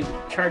down. You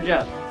charge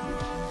up.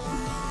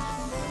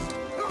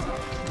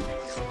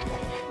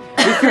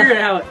 We figured it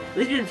out. At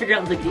least we didn't figure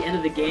out like the end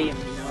of the game.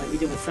 You know, like we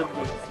did with some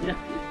games. You know,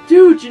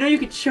 dude, you know you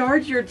could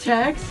charge your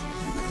attacks.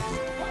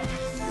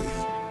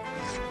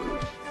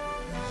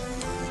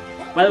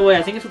 By the way,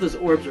 I think that's what those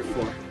orbs are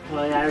for.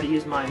 Well, yeah, I already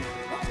used mine.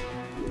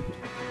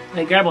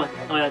 Hey, grab one.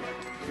 Oh, yeah.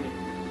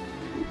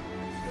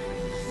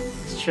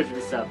 Let's trigger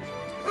this up.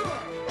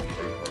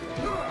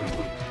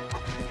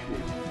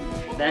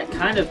 That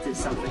kind of did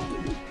something.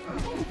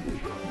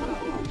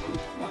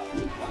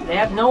 They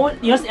have no one.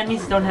 You know,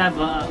 enemies don't have.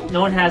 No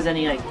one has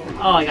any like.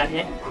 Oh, I got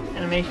hit.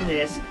 Animation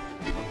is.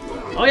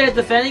 Oh yeah,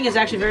 defending is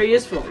actually very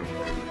useful.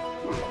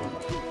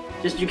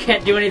 Just you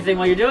can't do anything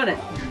while you're doing it.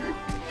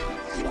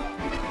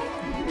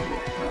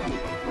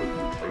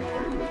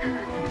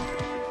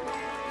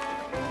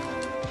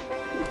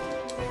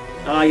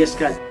 Oh, I just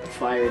got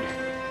fired.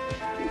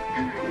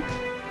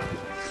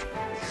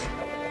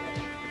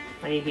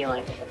 I need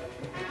healing.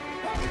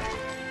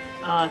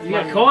 You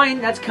got coin.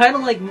 That's kind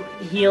of like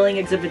healing,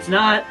 except it's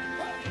not.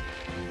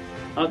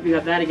 Oh, you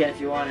got that again if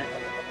you want it.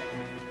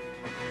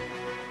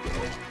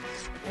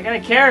 I got a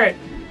carrot.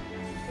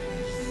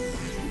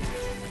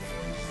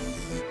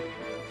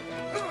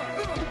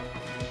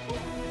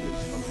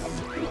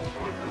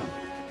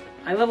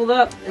 I leveled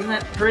up. Isn't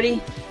that pretty?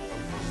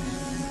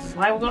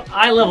 Why will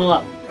I level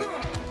up?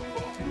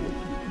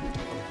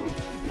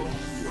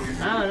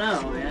 I don't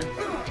know, man.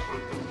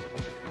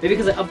 Maybe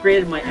because I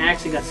upgraded my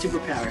axe and got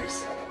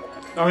superpowers.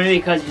 Or maybe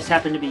because you just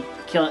happen to be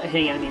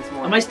hitting enemies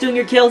more. Am I stealing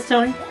your kills,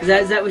 Tony? Is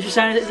that what you're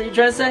trying to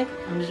say?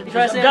 I'm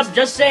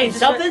just saying,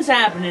 something's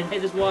happening. Hey,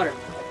 there's water.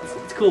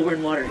 It's cool, we're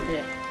in water.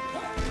 Yeah.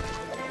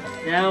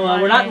 Now,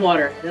 we're not in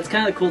water. That's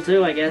kind of cool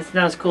too, I guess. It's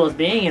not as cool as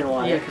being in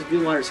water. Yeah, because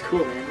being in water is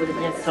cool, man. Look at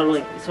that. Yeah,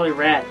 it's totally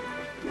rad.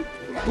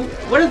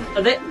 What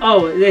are they?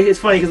 Oh, it's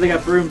funny because they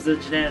got brooms. The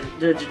janitors.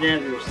 The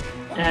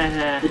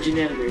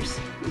janitors.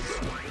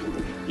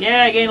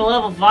 Yeah, I gained a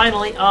level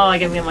finally. Oh, I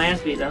gotta get my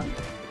ass beat though.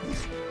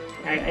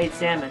 I ate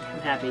salmon.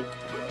 I'm happy.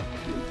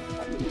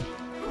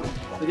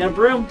 We got a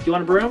broom. Do you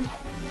want a broom?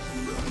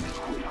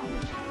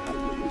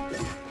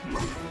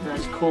 Not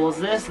as cool as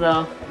this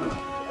though.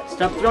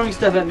 Stop throwing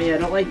stuff at me. I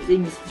don't like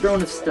things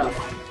thrown at stuff.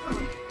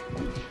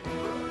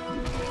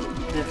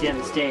 That's the end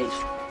of the stage.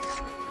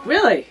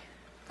 Really?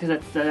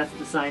 Because that's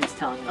the sign's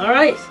telling me. All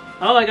right.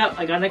 Oh, I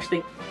got next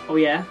thing. Oh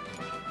yeah.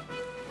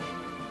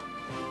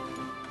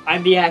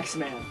 I'm the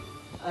Axeman.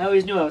 I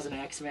always knew I was an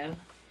Axeman.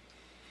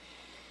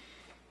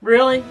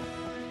 Really?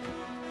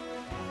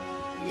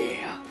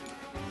 Yeah.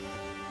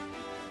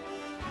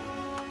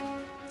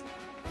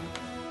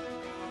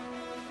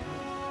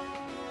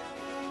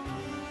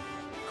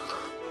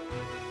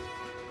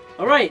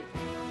 All right.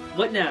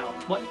 What now?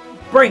 What?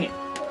 Bring it.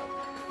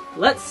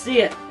 Let's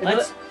see it.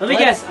 Let me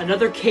guess.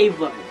 Another cave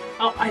level.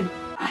 Oh, I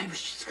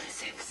was just gonna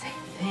say the same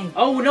thing.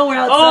 Oh no, we're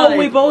outside. Oh,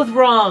 we both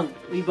wrong.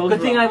 We both.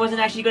 Good thing I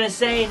wasn't actually gonna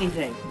say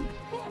anything.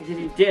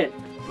 You did.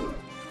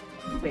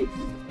 Wait.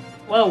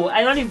 Whoa!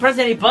 I don't even press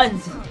any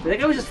buttons. That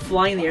guy was just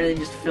flying in the air and then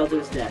just fell to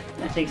his death.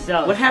 I think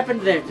so. What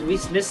happened there? Did we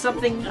miss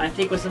something? I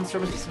think it was some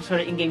sort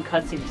of in-game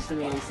cutscene. Just doesn't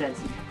make any sense.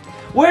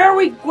 Where are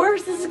we?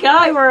 Where's this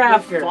guy we're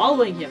after? We're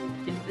following him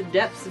into the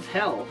depths of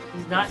hell.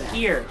 He's not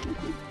here.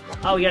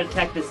 Oh, we gotta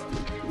attack this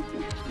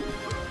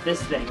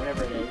thing,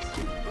 whatever it is.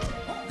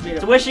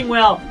 It's a wishing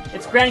well.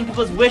 It's granting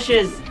people's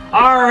wishes.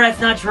 Arr, that's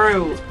not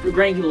true. It's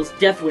granting people's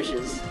death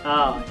wishes.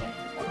 Oh, okay.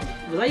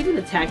 Was I even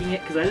attacking it?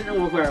 Because I didn't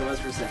know where I was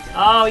for a second.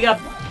 Oh, we got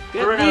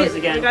Bruno's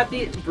again. We got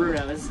the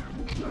Bruno's.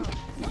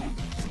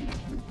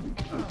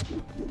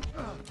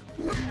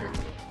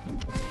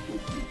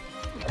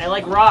 I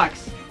like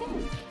rocks.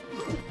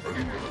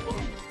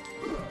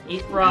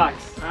 Eat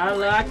rocks. I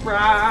like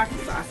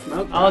rocks. I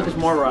smoke rocks. Oh, look, there's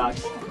more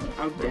rocks.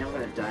 Oh, damn, I'm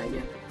gonna die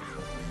again.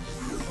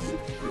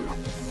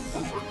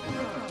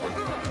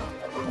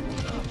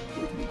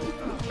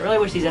 I really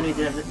wish these enemies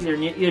either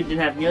didn't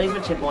have nearly as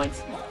much hit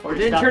points or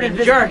didn't stop turn being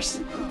into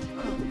jerks.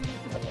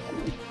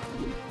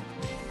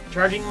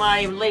 Charging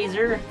my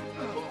laser.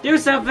 Do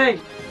something!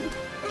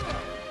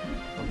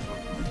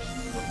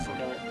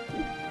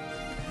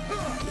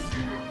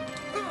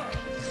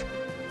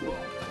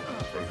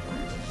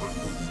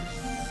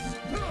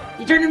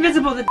 You turned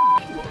invisible!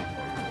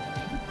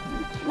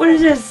 What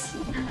is this?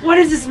 What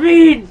does this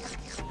mean?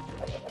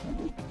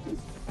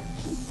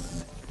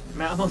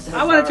 I want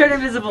to turn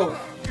invisible!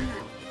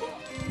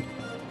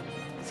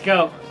 Let's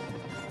go.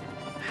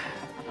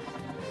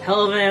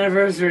 Hell of an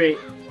anniversary.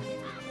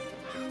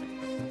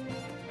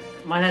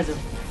 Mine has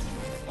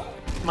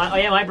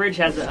my bridge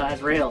has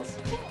rails.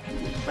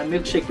 My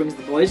milkshake brings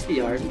the boys to the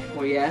yard.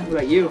 Oh yeah? What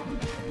about you?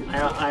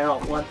 I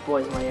don't want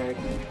boys in my yard.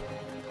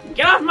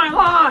 Get off my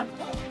lawn!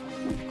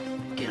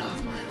 Get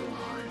off my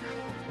lawn.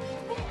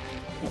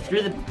 He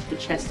threw the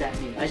chest at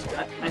me.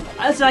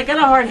 Listen, I got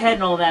a hard head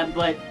and all that,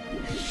 but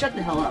shut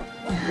the hell up.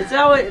 It's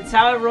how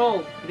I roll.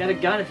 You got a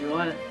gun if you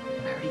want it.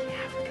 I already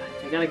have a gun.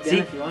 I got a gun See,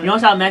 if you want it. You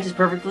notice how it matches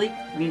perfectly?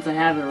 It means I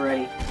have it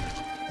already.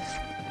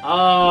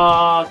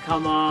 Oh,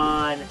 come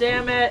on.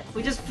 Damn it.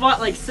 We just fought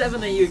like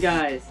 7 of you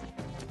guys.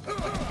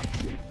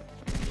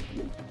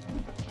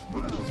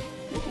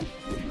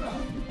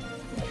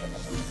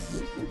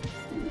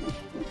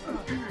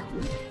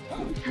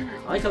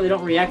 I like how they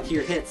don't react to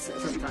your hits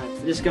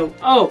sometimes. They just go,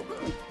 oh!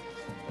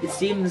 It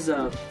seems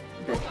that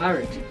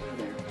pirate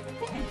there,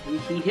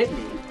 he hit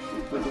me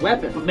with a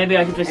weapon. But maybe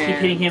I can just keep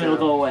hitting him and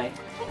it'll go away.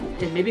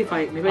 And maybe if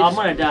I I'm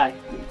gonna die.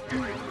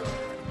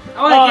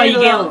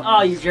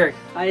 Oh, you jerk.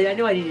 I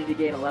knew I needed to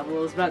gain a level. It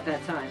was about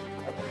that time.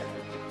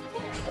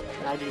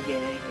 I didn't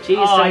gain anything. Cheese.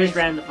 I just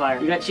ran in the fire.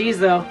 You got cheese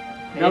though.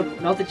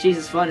 Melted cheese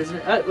is fun, isn't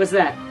it? What's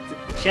that?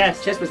 It's a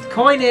chest. Chest with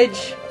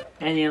coinage.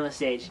 And the end of the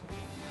stage.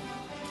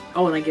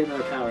 Oh, and I get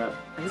another power up.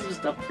 I guess I'll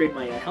just upgrade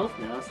my health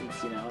now,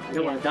 since I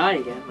don't want to die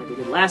again like I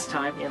did last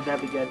time. Yeah,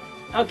 that'd be good.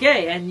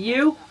 Okay, and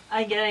you?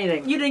 I didn't get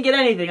anything. You didn't get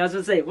anything. I was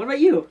gonna say, what about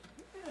you?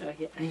 I'm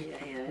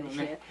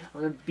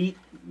gonna beat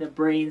the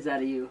brains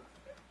out of you.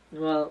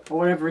 Well, or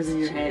whatever's in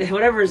your head.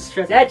 Whatever's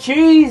that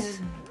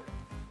cheese.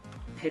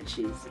 Head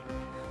cheese.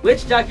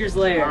 Witch Doctor's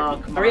Lair.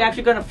 Oh, Are we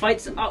actually gonna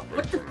fight? Oh,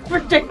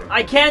 what the?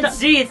 I can't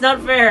see. It's not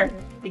fair.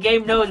 The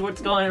game knows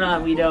what's going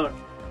on. We don't.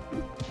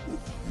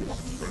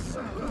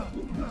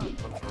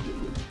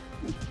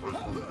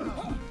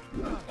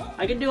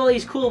 I can do all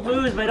these cool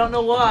moves, but I don't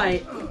know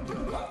why.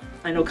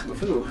 I know Kung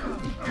Fu.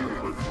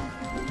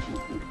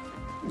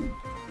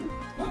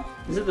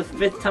 This is the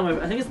 5th time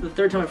I think it's the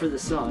 3rd time I've heard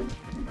this song.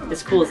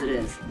 As cool as it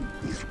is.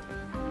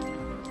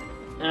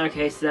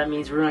 Okay, so that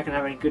means we're not gonna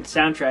have any good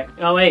soundtrack.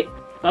 Oh wait.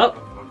 Oh.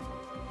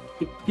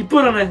 He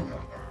put on a.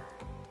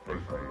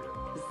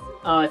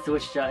 Oh, it's the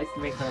witch doctor. It's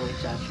the make fun of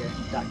witch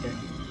doctor.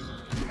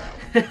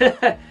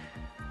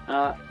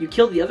 You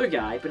killed the other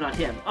guy, but not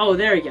him. Oh,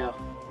 there you go.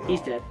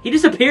 He's dead. He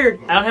disappeared.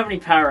 I don't have any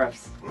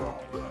power-ups.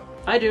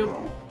 I do.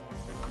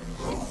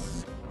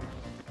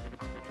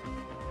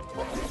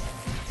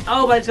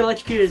 Oh, but it's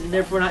electrocuted and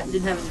therefore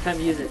didn't have enough time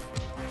to use it.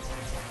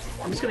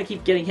 I'm just gonna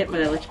keep getting hit by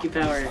that electrocute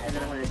power and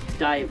then I'm gonna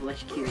die of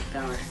electrocuted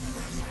power.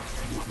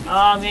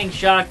 Oh, I'm getting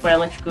shocked by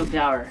electrical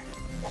power.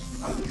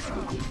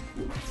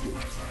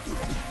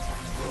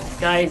 This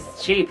guy's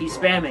cheap, he's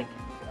spamming.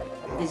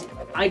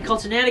 I call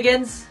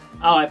shenanigans.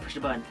 Oh, I pushed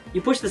a button.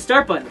 You pushed the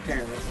start button,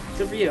 apparently.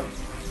 Good for you.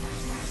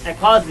 I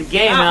paused the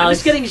game, I'm Alex.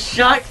 just getting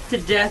shot to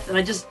death and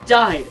I just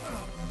died.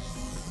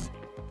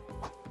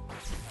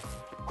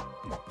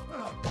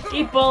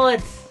 Eat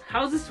bullets!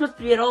 How is this supposed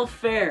to be at all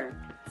fair?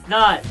 It's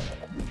not.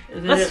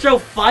 Let's throw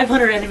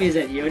 500 enemies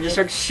at you and just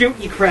start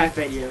shooting crap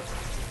at you.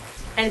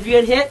 And if you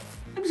get hit,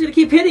 I'm just gonna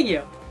keep hitting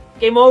you.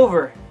 Game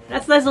over.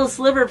 That's a nice little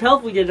sliver of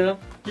health we did to him.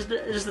 Just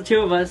the two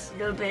of us.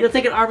 It'll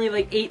take an army of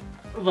like 8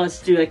 of us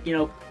to like, you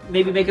know,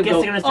 maybe make him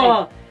go,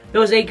 oh,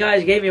 those 8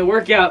 guys gave me a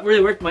workout,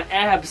 really worked my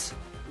abs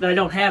that I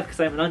don't have because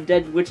I'm an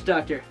undead witch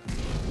doctor.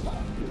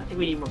 I think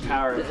we need more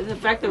power. The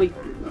fact that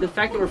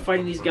we're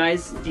fighting these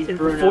guys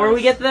Brunos. before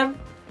we get to them.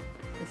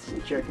 It's a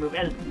jerk move.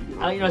 And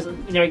you know,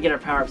 we never get our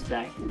power-ups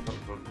back.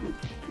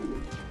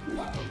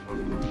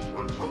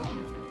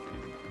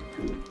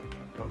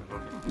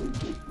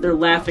 They're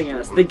laughing at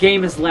us. The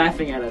game is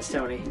laughing at us,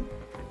 Tony.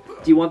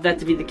 Do you want that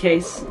to be the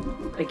case?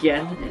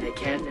 Again and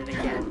again and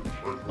again.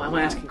 Why am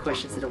I asking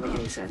questions that don't make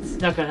any sense?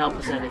 It's not gonna help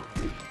us any.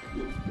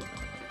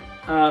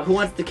 Who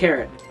wants the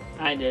carrot?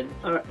 I did.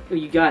 Alright,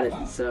 you got it.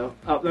 So,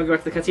 oh, wanna go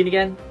back to the cutscene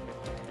again?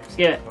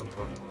 Skip it.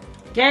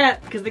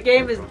 Can't, because the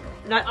game is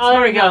not. Oh,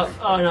 there we go.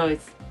 Oh no,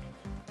 it's.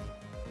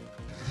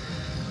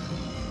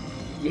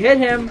 You hit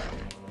him.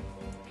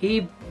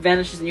 He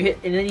vanishes, and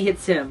and then he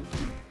hits him.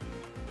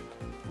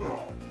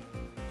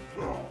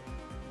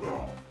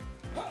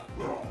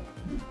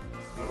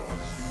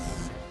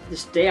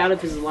 Just stay out of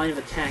his line of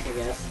attack, I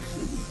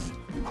guess.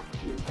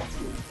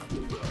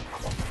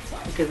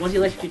 Because once he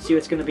electrocutes you,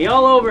 it's going to be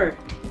all over.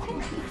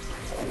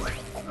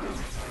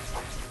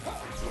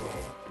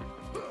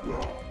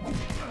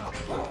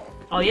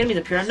 Oh, the enemies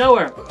appear out of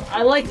nowhere.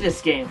 I like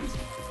this game.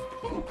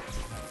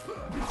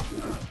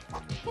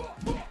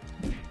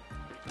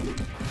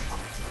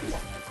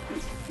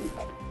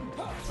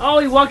 Oh,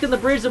 he walked on the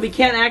bridge that we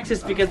can't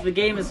access because the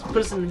game has put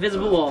us in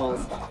invisible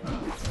walls.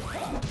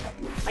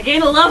 I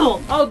gained a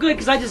level! Oh, good,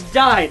 because I just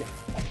died.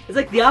 It's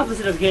like the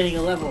opposite of gaining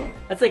a level.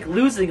 That's like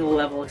losing a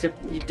level,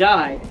 except you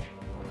died.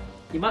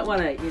 You might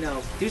want to, you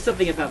know, do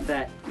something about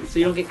that so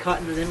you don't get caught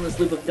in an endless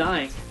loop of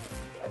dying.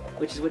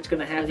 Which is what's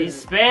going to happen.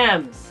 These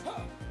spams!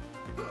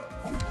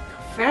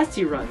 How fast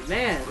he runs,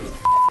 man!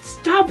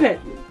 Stop it!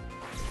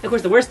 Of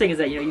course, the worst thing is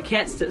that, you know, you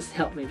can't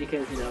help me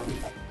because, you know...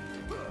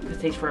 It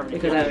takes forever to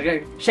Because I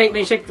go, shake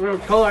me, shake the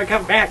controller,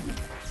 come back!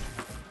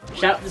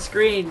 Shout at the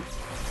screen.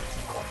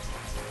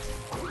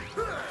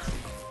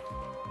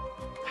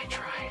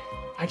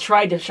 I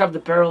tried to shove the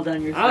barrel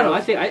down your throat. I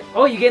don't know,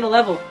 oh, you gain a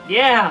level.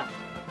 Yeah!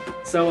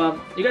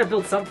 So, you gotta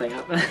build something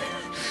up. I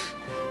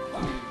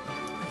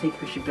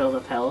think we should build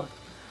up health.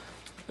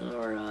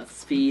 Or,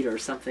 speed or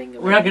something.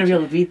 We're not gonna be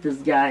able to beat this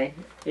guy.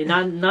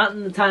 Not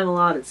in the time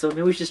allotted, so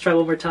maybe we should just try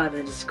one more time and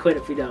then just quit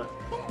if we don't.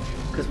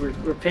 Because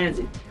we're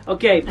pansy.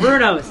 Okay,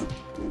 Brunos!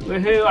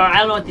 Woohoo! I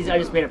don't know what these are, I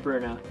just made a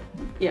Bruno.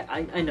 Yeah,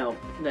 I know.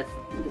 That's...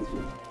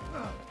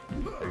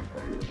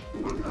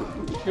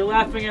 They're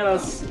laughing at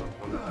us.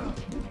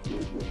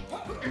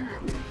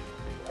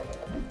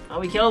 Oh,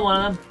 we killed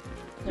one of them.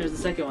 There's the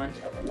second one.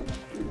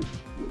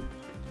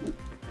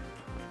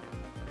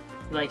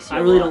 Like, I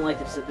really don't like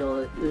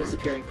the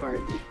disappearing part.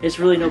 There's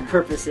really no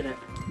purpose in it.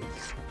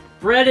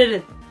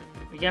 Breaded!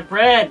 We got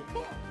bread!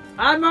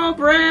 I'm all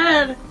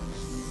bread!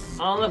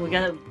 Oh look, we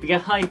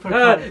got how you put it.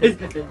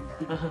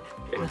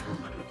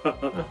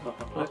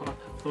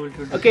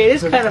 Okay,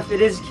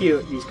 it is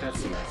cute, these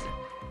cutscenes.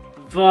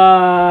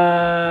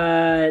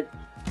 But...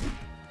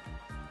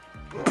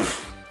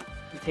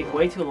 They take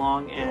way too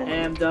long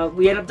and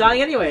we end up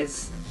dying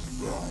anyways.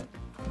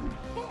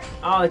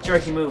 Oh, it's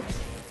jerky move.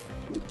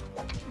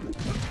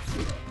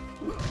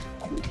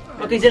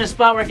 Look, he's in a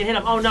spot where I can hit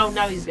him. Oh no,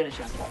 now he's gonna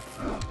shot.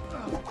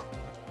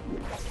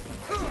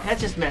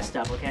 That's just messed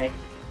up, okay?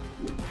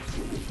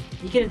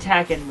 You can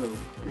attack and move.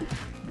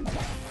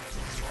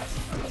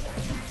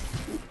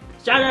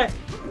 Shot it!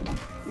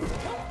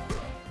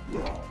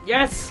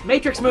 Yes!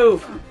 Matrix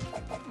move!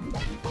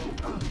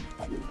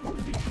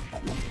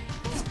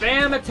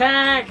 Spam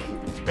attack!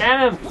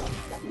 Spam him!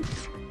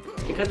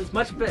 Because it's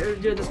much better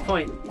to do at this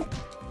point.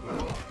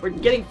 We're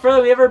getting further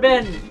than we've ever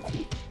been.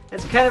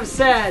 That's kind of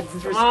sad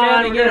since we're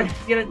spamming him.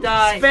 He's gonna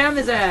die. Spam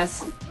his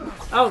ass!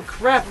 Oh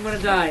crap, I'm gonna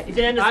die. He's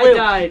in his I loop.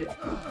 died.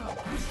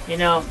 You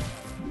know,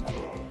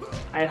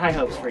 I had high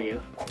hopes for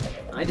you.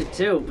 I did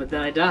too, but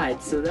then I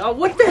died. So, oh,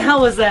 what the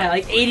hell was that?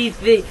 Like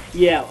 83?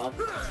 Yeah, well,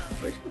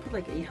 we're gonna put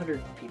like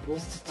 800 people.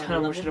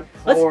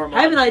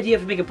 I have an idea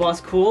to make a boss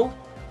cool.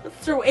 Let's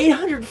throw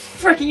 800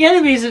 freaking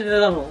enemies into the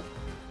level.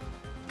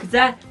 Cause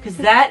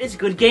that is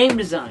good game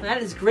design.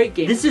 That is great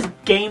game. This is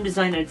game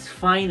design at its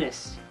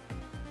finest.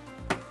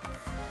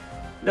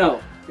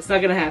 No, it's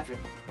not gonna happen.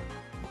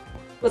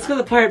 Let's go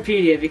to the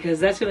Piratepedia because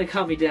that's gonna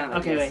calm me down.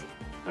 Okay, wait.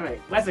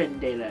 Alright. Weapon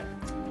data.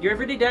 your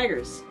everyday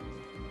daggers.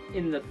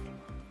 These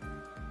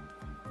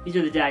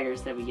are the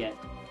daggers that we get.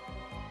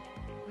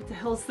 What the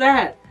hell's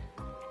that?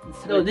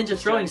 No, Ninja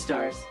throwing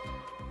stars.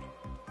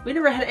 We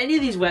never had any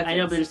of these weapons. I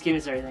know, but they're just giving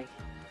us everything.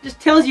 Just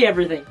tells you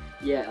everything.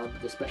 Yeah,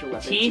 the special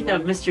weapons. Teeth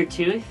of Mr.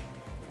 Tooth.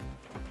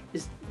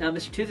 Now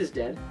Mr. Tooth is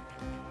dead.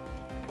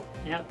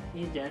 Yep,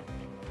 he's dead.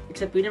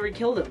 Except we never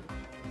killed him.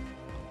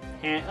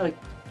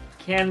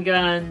 Can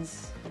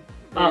guns.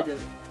 Yeah,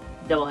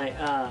 Double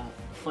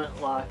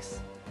flintlocks.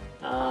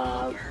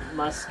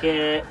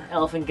 Musket.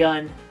 Elephant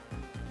gun.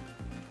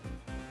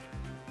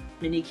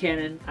 Mini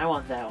cannon. I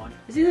want that one.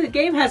 See, the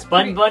game has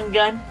Bun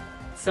gun.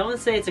 Someone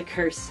say it's a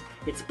curse.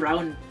 It's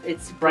brown.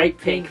 It's Bright bright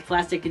pink.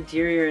 Plastic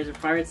interior as a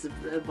pirate's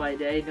by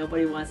day.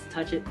 Nobody wants to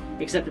touch it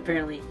except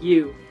apparently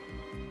you.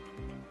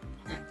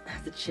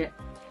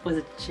 Was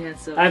a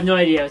chance of. I have no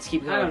idea. Let's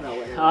keep going. I don't know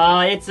what it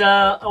is. It's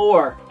a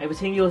ore. I was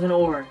hitting you with an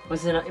ore.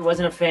 It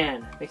wasn't a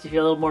fan. Makes you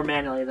feel a little more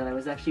manually than I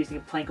was actually using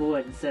a plank of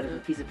wood instead of a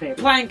piece of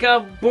paper. Plank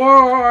of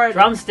board.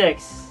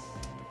 Drumsticks.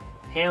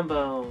 Ham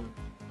bone.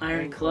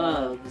 Iron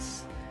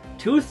clubs.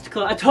 Toothed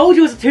club. I told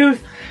you it was a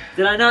tooth.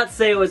 Did I not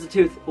say it was a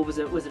tooth? What was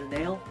it? Was it a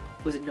nail?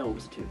 Was it? No, it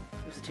was a tooth.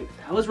 It was a tooth.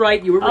 I was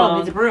right. You were wrong.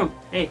 Oh, it's a broom.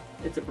 Hey,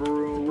 it's a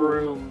broom.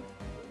 Broom.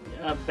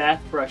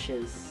 Bath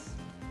brushes.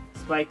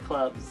 Spike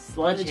clubs.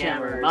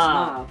 Sledgehammer.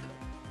 Mop.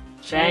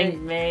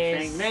 Fang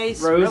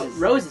mace. Roses.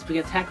 Roses. We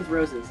can attack with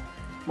roses.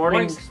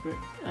 Morning.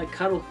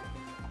 Cuddle.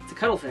 It's a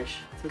cuttlefish.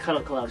 It's a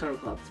cuddle club. Cuddle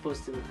club. It's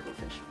supposed to be a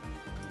cuttlefish.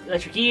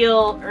 Electric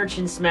eel.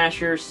 Urchin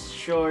smasher.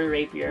 Shore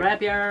rapier.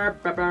 Rapier.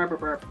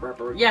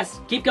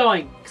 Yes. Keep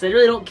going. Because I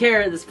really don't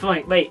care at this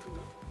point. Wait.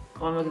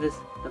 Oh, look at this.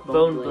 The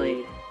Bone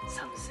blade.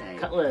 Some say.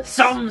 Cutlass.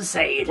 Some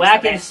say.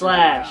 Whack and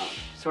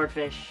slash.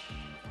 Swordfish.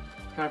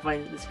 Trying to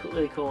find these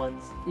really cool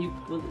ones.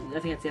 Well, I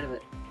think that's the end of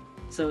it.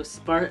 So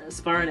spar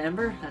and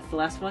ember. That's the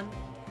last one,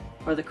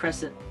 or the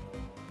crescent.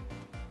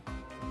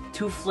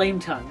 2 flame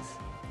tongues.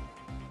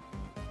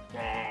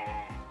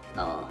 Oh.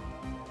 All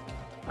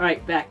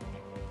right, back.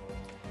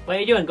 What are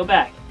you doing? Go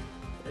back.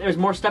 There's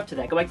more stuff to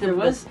that. Go back to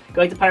Go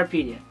back to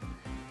Piratepedia.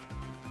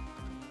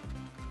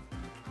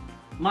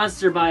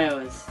 Monster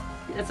bios.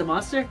 That's a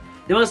monster.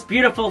 The most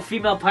beautiful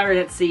female pirate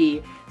at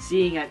sea.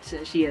 Seeing that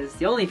she is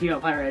the only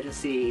female pirate at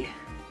sea.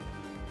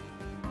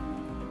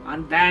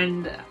 On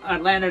land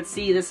at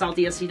sea, the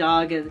saltiest sea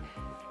dog is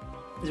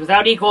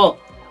without equal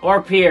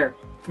or peer.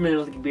 Familiar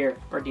with beer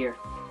or deer,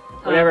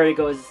 whatever it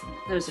goes.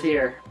 There's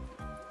fear.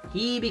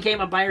 He became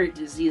a pirate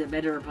to seek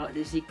better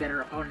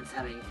opponents,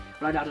 having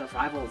run out of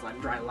rivals on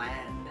dry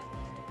land.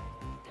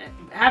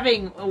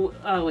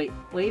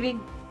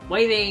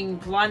 Waving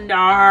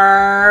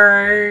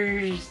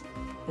Plund-Arr.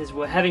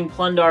 Having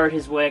Plund-Arred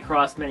his way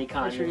across many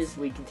continents.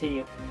 He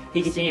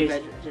continues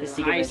his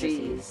secret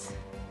adventures.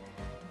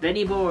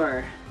 Benny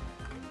Boar.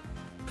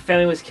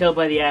 Family was killed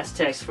by the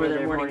Aztecs for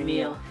their morning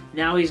meal.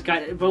 Now he's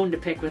got a bone to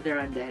pick with their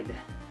undead.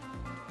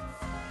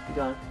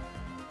 Gone.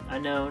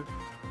 Unknown.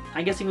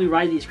 I'm guessing we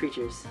ride these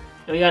creatures.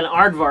 And we got an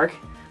aardvark.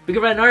 We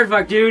can ride an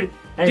aardvark, dude.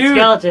 And a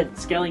skeleton.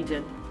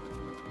 Skeleton.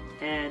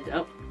 And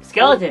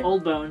skeleton.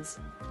 Old bones.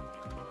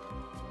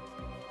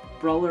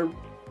 Brawler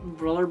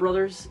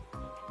brothers.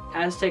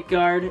 Aztec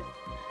guard.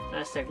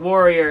 Aztec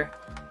warrior.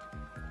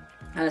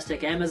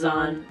 Aztec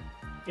Amazon.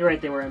 You're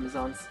right, they were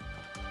Amazons.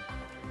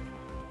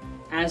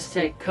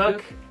 Aztec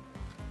cook.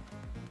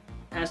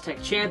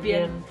 Aztec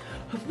champion.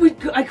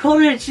 I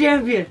called it a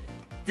champion.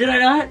 Did I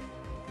not?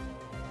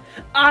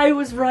 I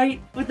was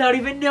right without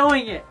even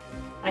knowing it.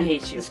 I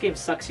hate you. This game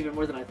sucks even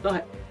more than I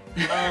thought.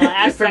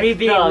 Aztec for me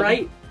being thug.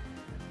 right.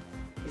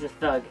 He's a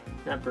thug,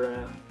 not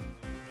Bruno.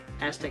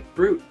 Aztec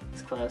brute.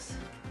 It's close.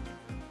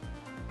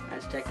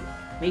 Aztec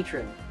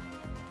matron.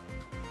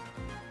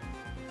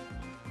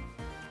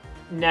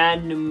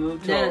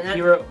 Nanamuto,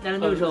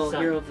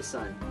 hero of the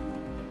sun.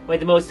 Wait,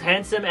 the most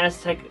handsome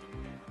Aztec.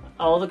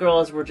 All the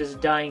girls were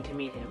just dying to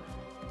meet him.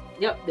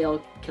 Yep, they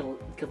all kill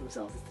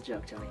themselves. It's the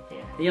joke, Tony. Yeah.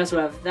 And you also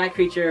have that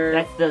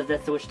creature.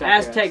 That's the witch doctor.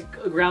 Aztec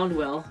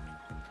groundwell.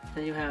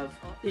 Then you have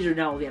these are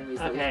not all the enemies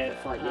that we haven't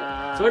fought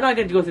yet. So we're not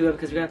going to go through them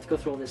because we're going to have to go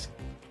through all this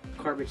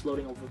garbage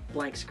loading over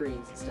blank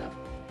screens and stuff.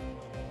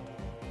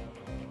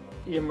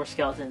 You have more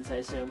skeletons, I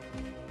assume.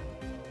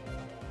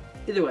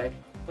 Either way,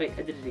 wait,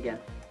 I did it again.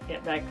 Yeah,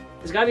 back.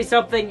 There's got to be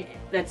something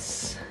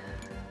that's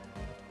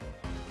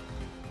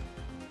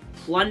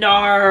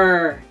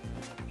Plund-Arr.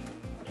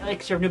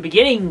 Elixir of New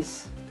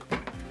Beginnings.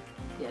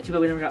 Yeah, too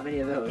bad we never got many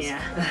of those.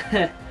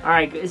 Yeah.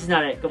 Alright, this is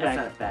not it. Go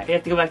back. We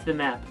have to go back to the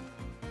map.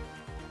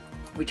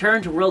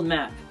 Return to world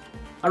map.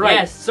 Alright,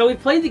 yes. So we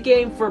played the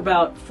game for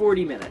about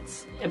 40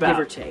 minutes, give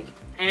or take.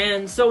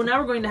 And so now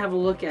we're going to have a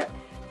look at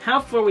how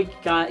far we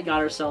got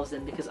ourselves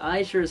in, because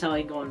I sure as hell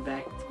ain't going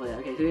back to play that.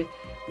 Okay,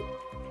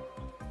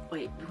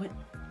 wait,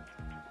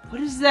 what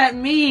does that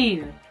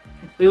mean?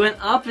 We went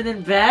up and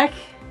then back?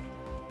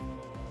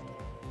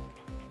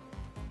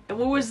 And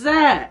what was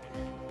that?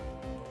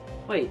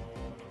 Wait,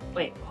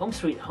 Home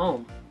Sweet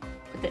Home.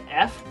 What the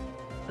F?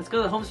 Let's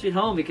go to Home Sweet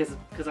Home because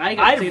I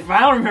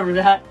don't remember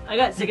that. I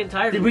got sick and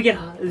tired. Did we get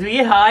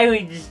high?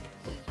 We just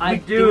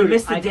Did we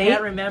miss the I date?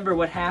 can't remember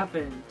what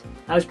happened.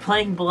 I was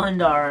playing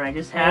Plund-Arr and I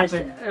just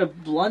happened.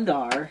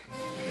 Plund-Arr.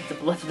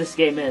 That's what this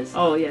game is.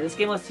 Oh yeah, this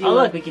game lets you. Oh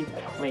look, we can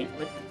wait.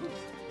 What?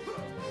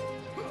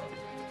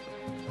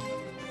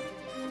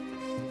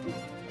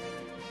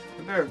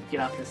 I better get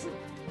off this.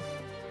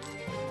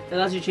 It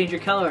allows you to change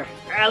your color.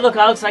 Ah, look,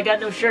 Alex, I got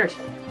no shirt.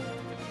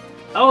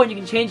 Oh, and you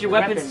can change your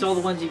weapons to all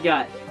the ones you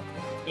got.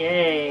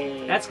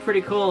 Yay! That's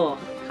pretty cool.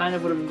 Kind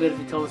of would have been good if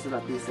you told us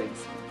about these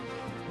things.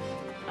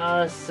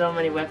 Oh, so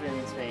many weapons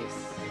in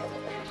space.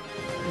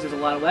 Because there's a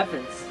lot of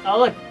weapons. Oh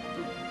look,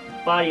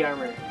 body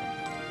armor.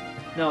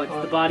 No, it's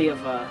the body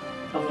of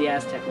the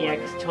Aztec Yeah, warrior.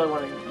 because you totally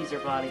want to use their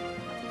body.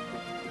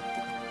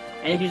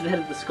 And you can use the head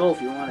of the skull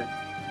if you want it.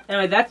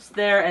 Anyway, that's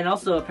there, and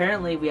also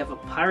apparently we have a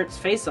pirate's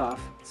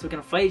face-off, so we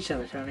can fight each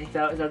other, Tony. Is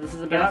that what this is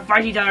We're about? gonna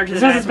fight each other to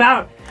This the is what it's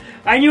death. about!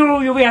 I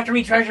knew you'll be after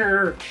me,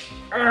 treasure!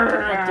 Be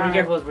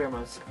careful with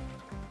resembles.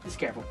 Just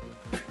careful.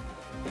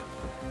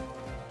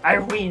 I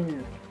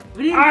win!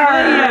 We didn't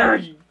Arr!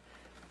 play yet!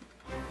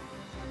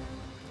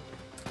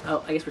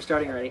 Oh, I guess we're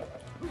starting already.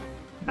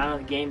 I don't know,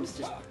 the game's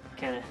just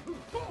kind of...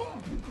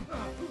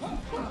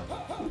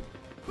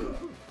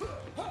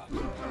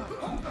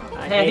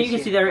 Hey, I think you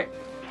can see their...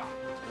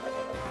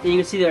 Yeah, you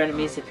can see their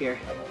enemies up here.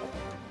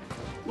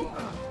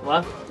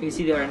 What? You can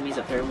see their enemies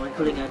up there,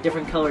 including a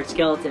different colored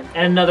skeleton.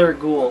 And another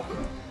ghoul.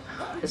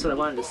 That's what I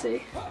wanted to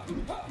see.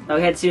 I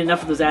had seen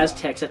enough of those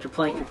Aztecs after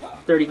playing for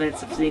 30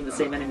 minutes of seeing the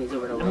same enemies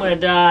over and over. I'm gonna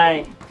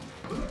die.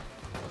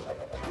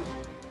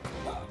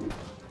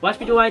 Watch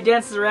me do my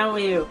dances around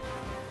with you.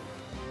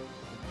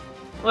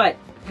 What?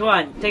 Come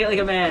on, take it like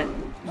a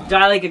man.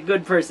 Die like a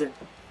good person.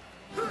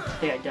 I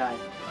think I died.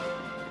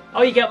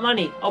 Oh, you got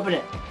money. Open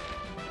it.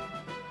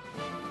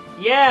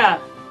 Yeah!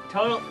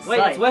 Total Wait,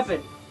 sight. it's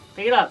weapon.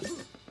 Pick it up.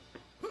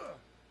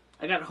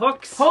 I got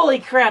hooks. Holy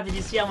crap, did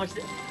you see how much...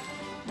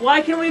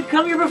 Why can't we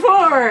come here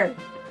before?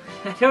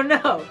 I don't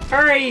know.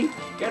 Hurry!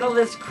 Get all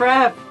this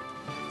crap.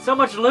 So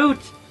much loot.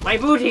 My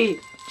booty.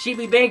 She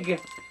be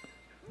big.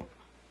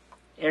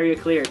 Area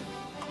cleared.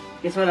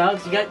 Guess what,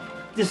 Alex? You got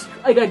this.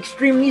 I got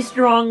extremely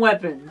strong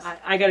weapons.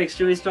 I got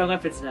extremely strong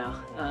weapons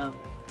now.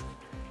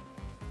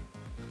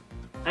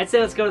 I'd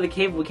say let's go to the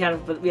cave,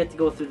 but we have to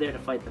go through there to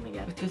fight them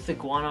again. With the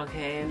Guano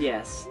Caves?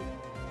 Yes.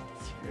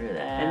 Screw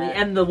that.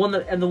 And the one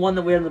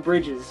that we're on the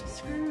bridges.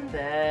 Screw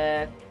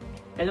that.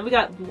 And then we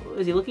got.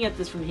 Is he looking at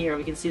this from here?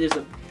 We can see there's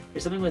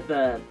something with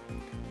It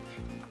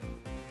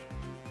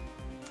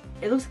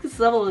looks like this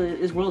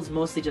world is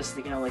mostly just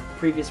like the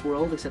previous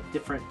world, except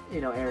different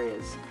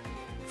areas.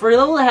 For a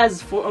level that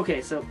has 4.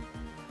 Okay, so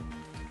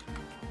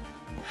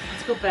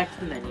let's go back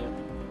to the menu.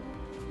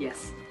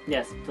 Yes.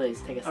 Yes,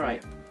 please take us. All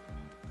right.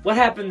 What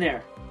happened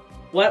there?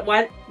 What?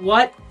 What?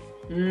 What?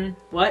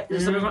 What?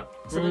 Is there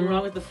something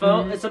wrong with the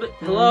phone? Is something?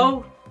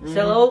 Hello?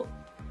 Hello?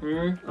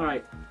 All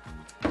right.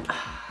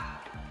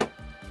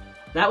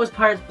 That was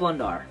Pirates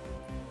Plund-Arr.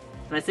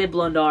 And I say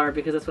Plund-Arr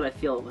because that's what I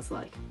feel it was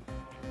like.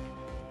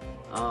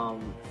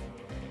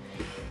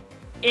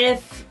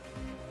 If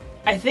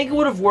I think it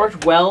would have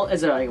worked well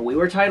as a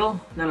WiiWare title,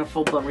 not a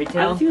full-blown I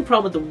retail. think the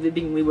problem with the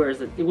being WiiWare is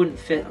that it wouldn't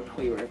fit on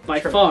WiiWare by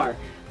far.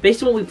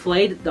 Based on what we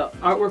played, the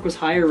artwork was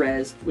higher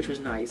res, which was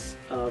nice.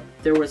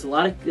 There's a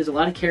lot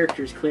of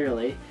characters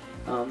clearly,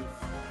 though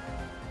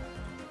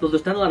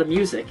there's not a lot of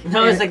music.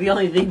 No, it's like the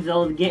only thing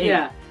to the game.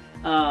 Yeah,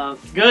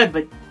 it's good,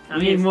 but I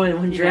mean, need it's- more than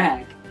one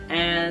track.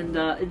 and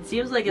it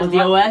seems like it's With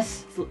the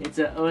OS, it's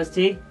a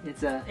OST.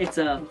 It's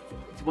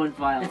one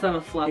file. It's on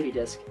a floppy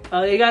disk.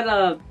 You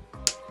got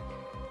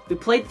we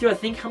played through. I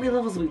think how many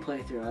levels did we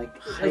play through? Like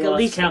at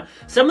least count.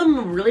 Some of them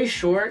were really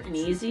short and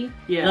easy.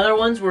 Yeah. And other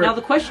ones were. Now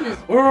the question is,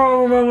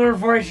 oh, my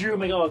voice room.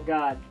 Like, oh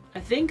god.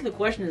 I think the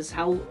question is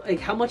how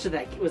much of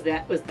that was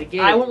the game.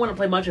 I wouldn't want to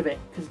play much of it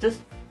because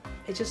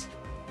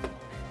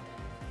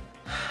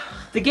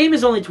the game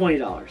is only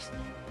 $20.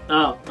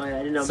 Oh, I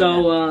didn't know.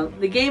 So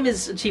the game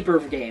is a cheaper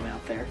game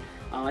out there.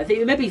 I think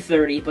it might be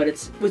 $30, but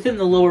it's within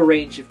the lower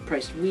range of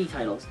priced Wii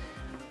titles.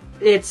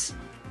 It's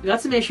got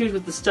some issues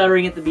with the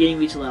stuttering at the beginning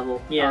of each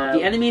level. Yeah.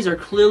 The enemies are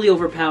clearly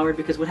overpowered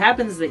because what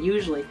happens is that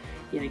usually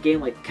in a game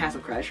like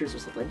Castle Crashers or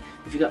something,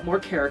 if you got more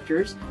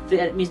characters,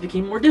 the enemies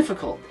became more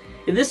difficult.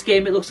 In this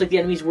game, it looks like the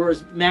enemies were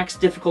as max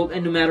difficult,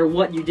 and no matter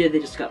what you did, they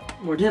just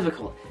got more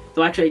difficult.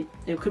 Though actually,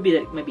 it could be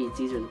that maybe it's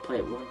easier to play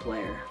it with one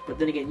player. But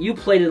then again, you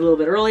played it a little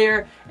bit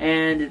earlier,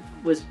 and it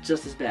was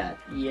just as bad.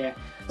 Yeah.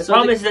 The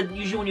problem is that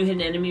usually when you hit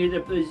an enemy, in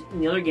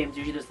the other games,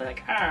 usually just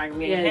like, I'm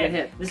gonna get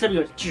hit. This time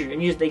you go,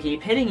 and they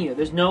keep hitting you.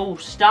 There's no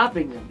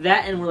stopping them.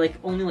 That, and we're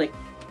only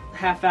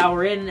half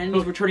hour in,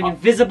 enemies were turning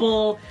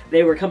invisible.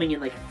 They were coming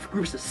in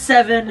groups of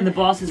 7, and the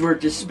bosses were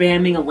just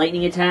spamming a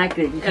lightning attack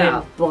that you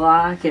couldn't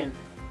block, and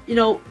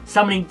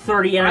summoning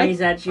 30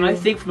 enemies at you. I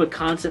think from a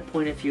concept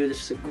point of view,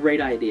 this is a great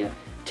idea.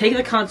 Take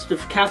the concept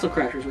of Castle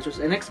Crashers, which was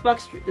an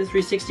Xbox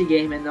 360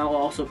 game and now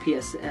also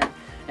PS,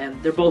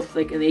 and they're both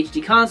in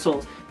HD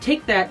consoles.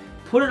 Take that,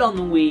 put it on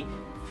the Wii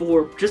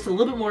for just a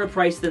little bit more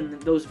price than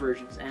those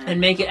versions, and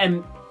make it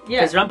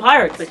because they're on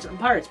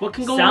Pirates. What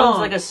can go wrong? wrong? Sounds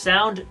like a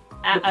sound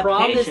The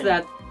problem is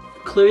that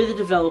clearly the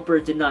developer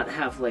did not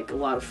have like a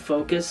lot of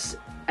focus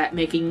at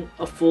making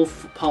a full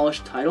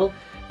polished title.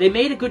 They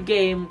made a good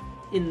game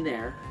in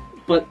there,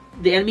 but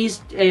the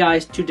enemies AI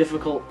is too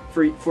difficult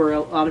for a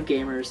lot of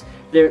gamers.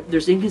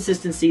 There's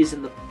inconsistencies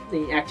in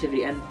the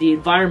activity, and the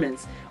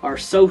environments are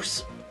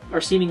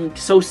seeming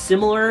so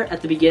similar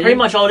at the beginning. Pretty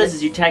much all it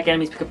is you attack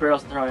enemies, pick up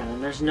barrels, and throw it at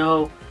them. There's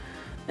no.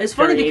 It's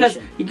funny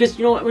variation. because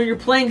you know when you're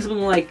playing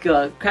something like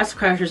Castle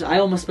Crashers, I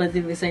almost went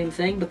thinking the same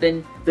thing, but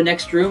then the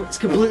next room it's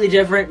completely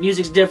different.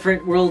 Music's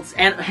different. World's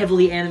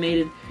heavily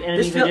animated.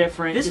 Enemies are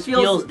different. This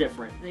feels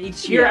different.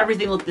 Each year,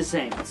 everything looked the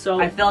same. So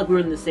I felt like we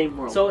were in the same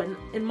world. So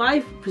in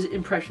my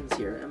impressions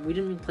here, and we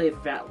didn't even play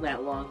it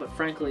that long, but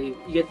frankly,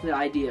 you get the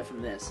idea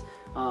from this.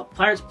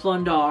 Pirates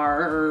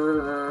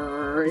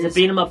Plund-Arr is a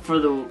beat 'em up for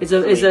the. It's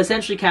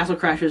essentially Castle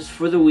Crashers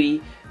for the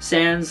Wii.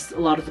 Sans a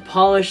lot of the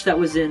polish that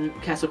was in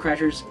Castle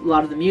Crashers, a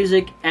lot of the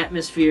music,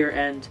 atmosphere,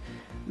 and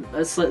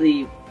a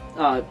slightly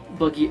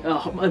buggy,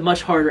 a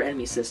much harder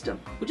enemy system.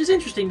 Which is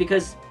interesting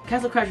because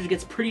Castle Crashers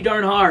gets pretty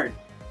darn hard.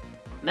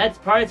 And that's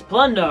Pirates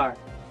Plund-Arr.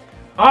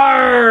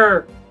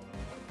 Arr! Did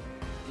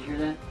you hear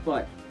that?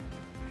 What?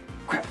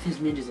 Crap! There's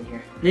ninjas in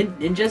here.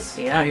 Ninjas?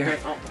 Get out of here!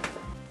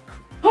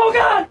 Oh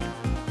God!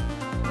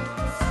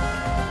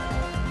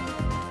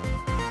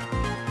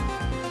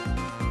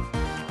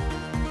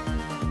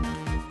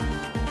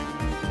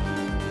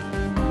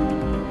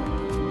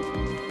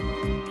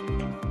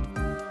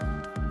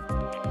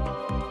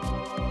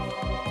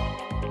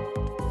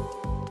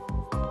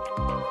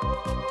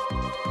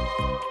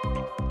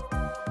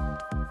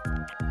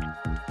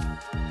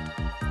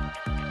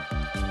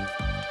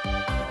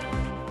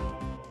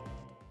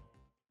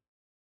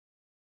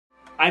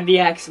 I'm the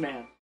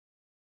Axeman.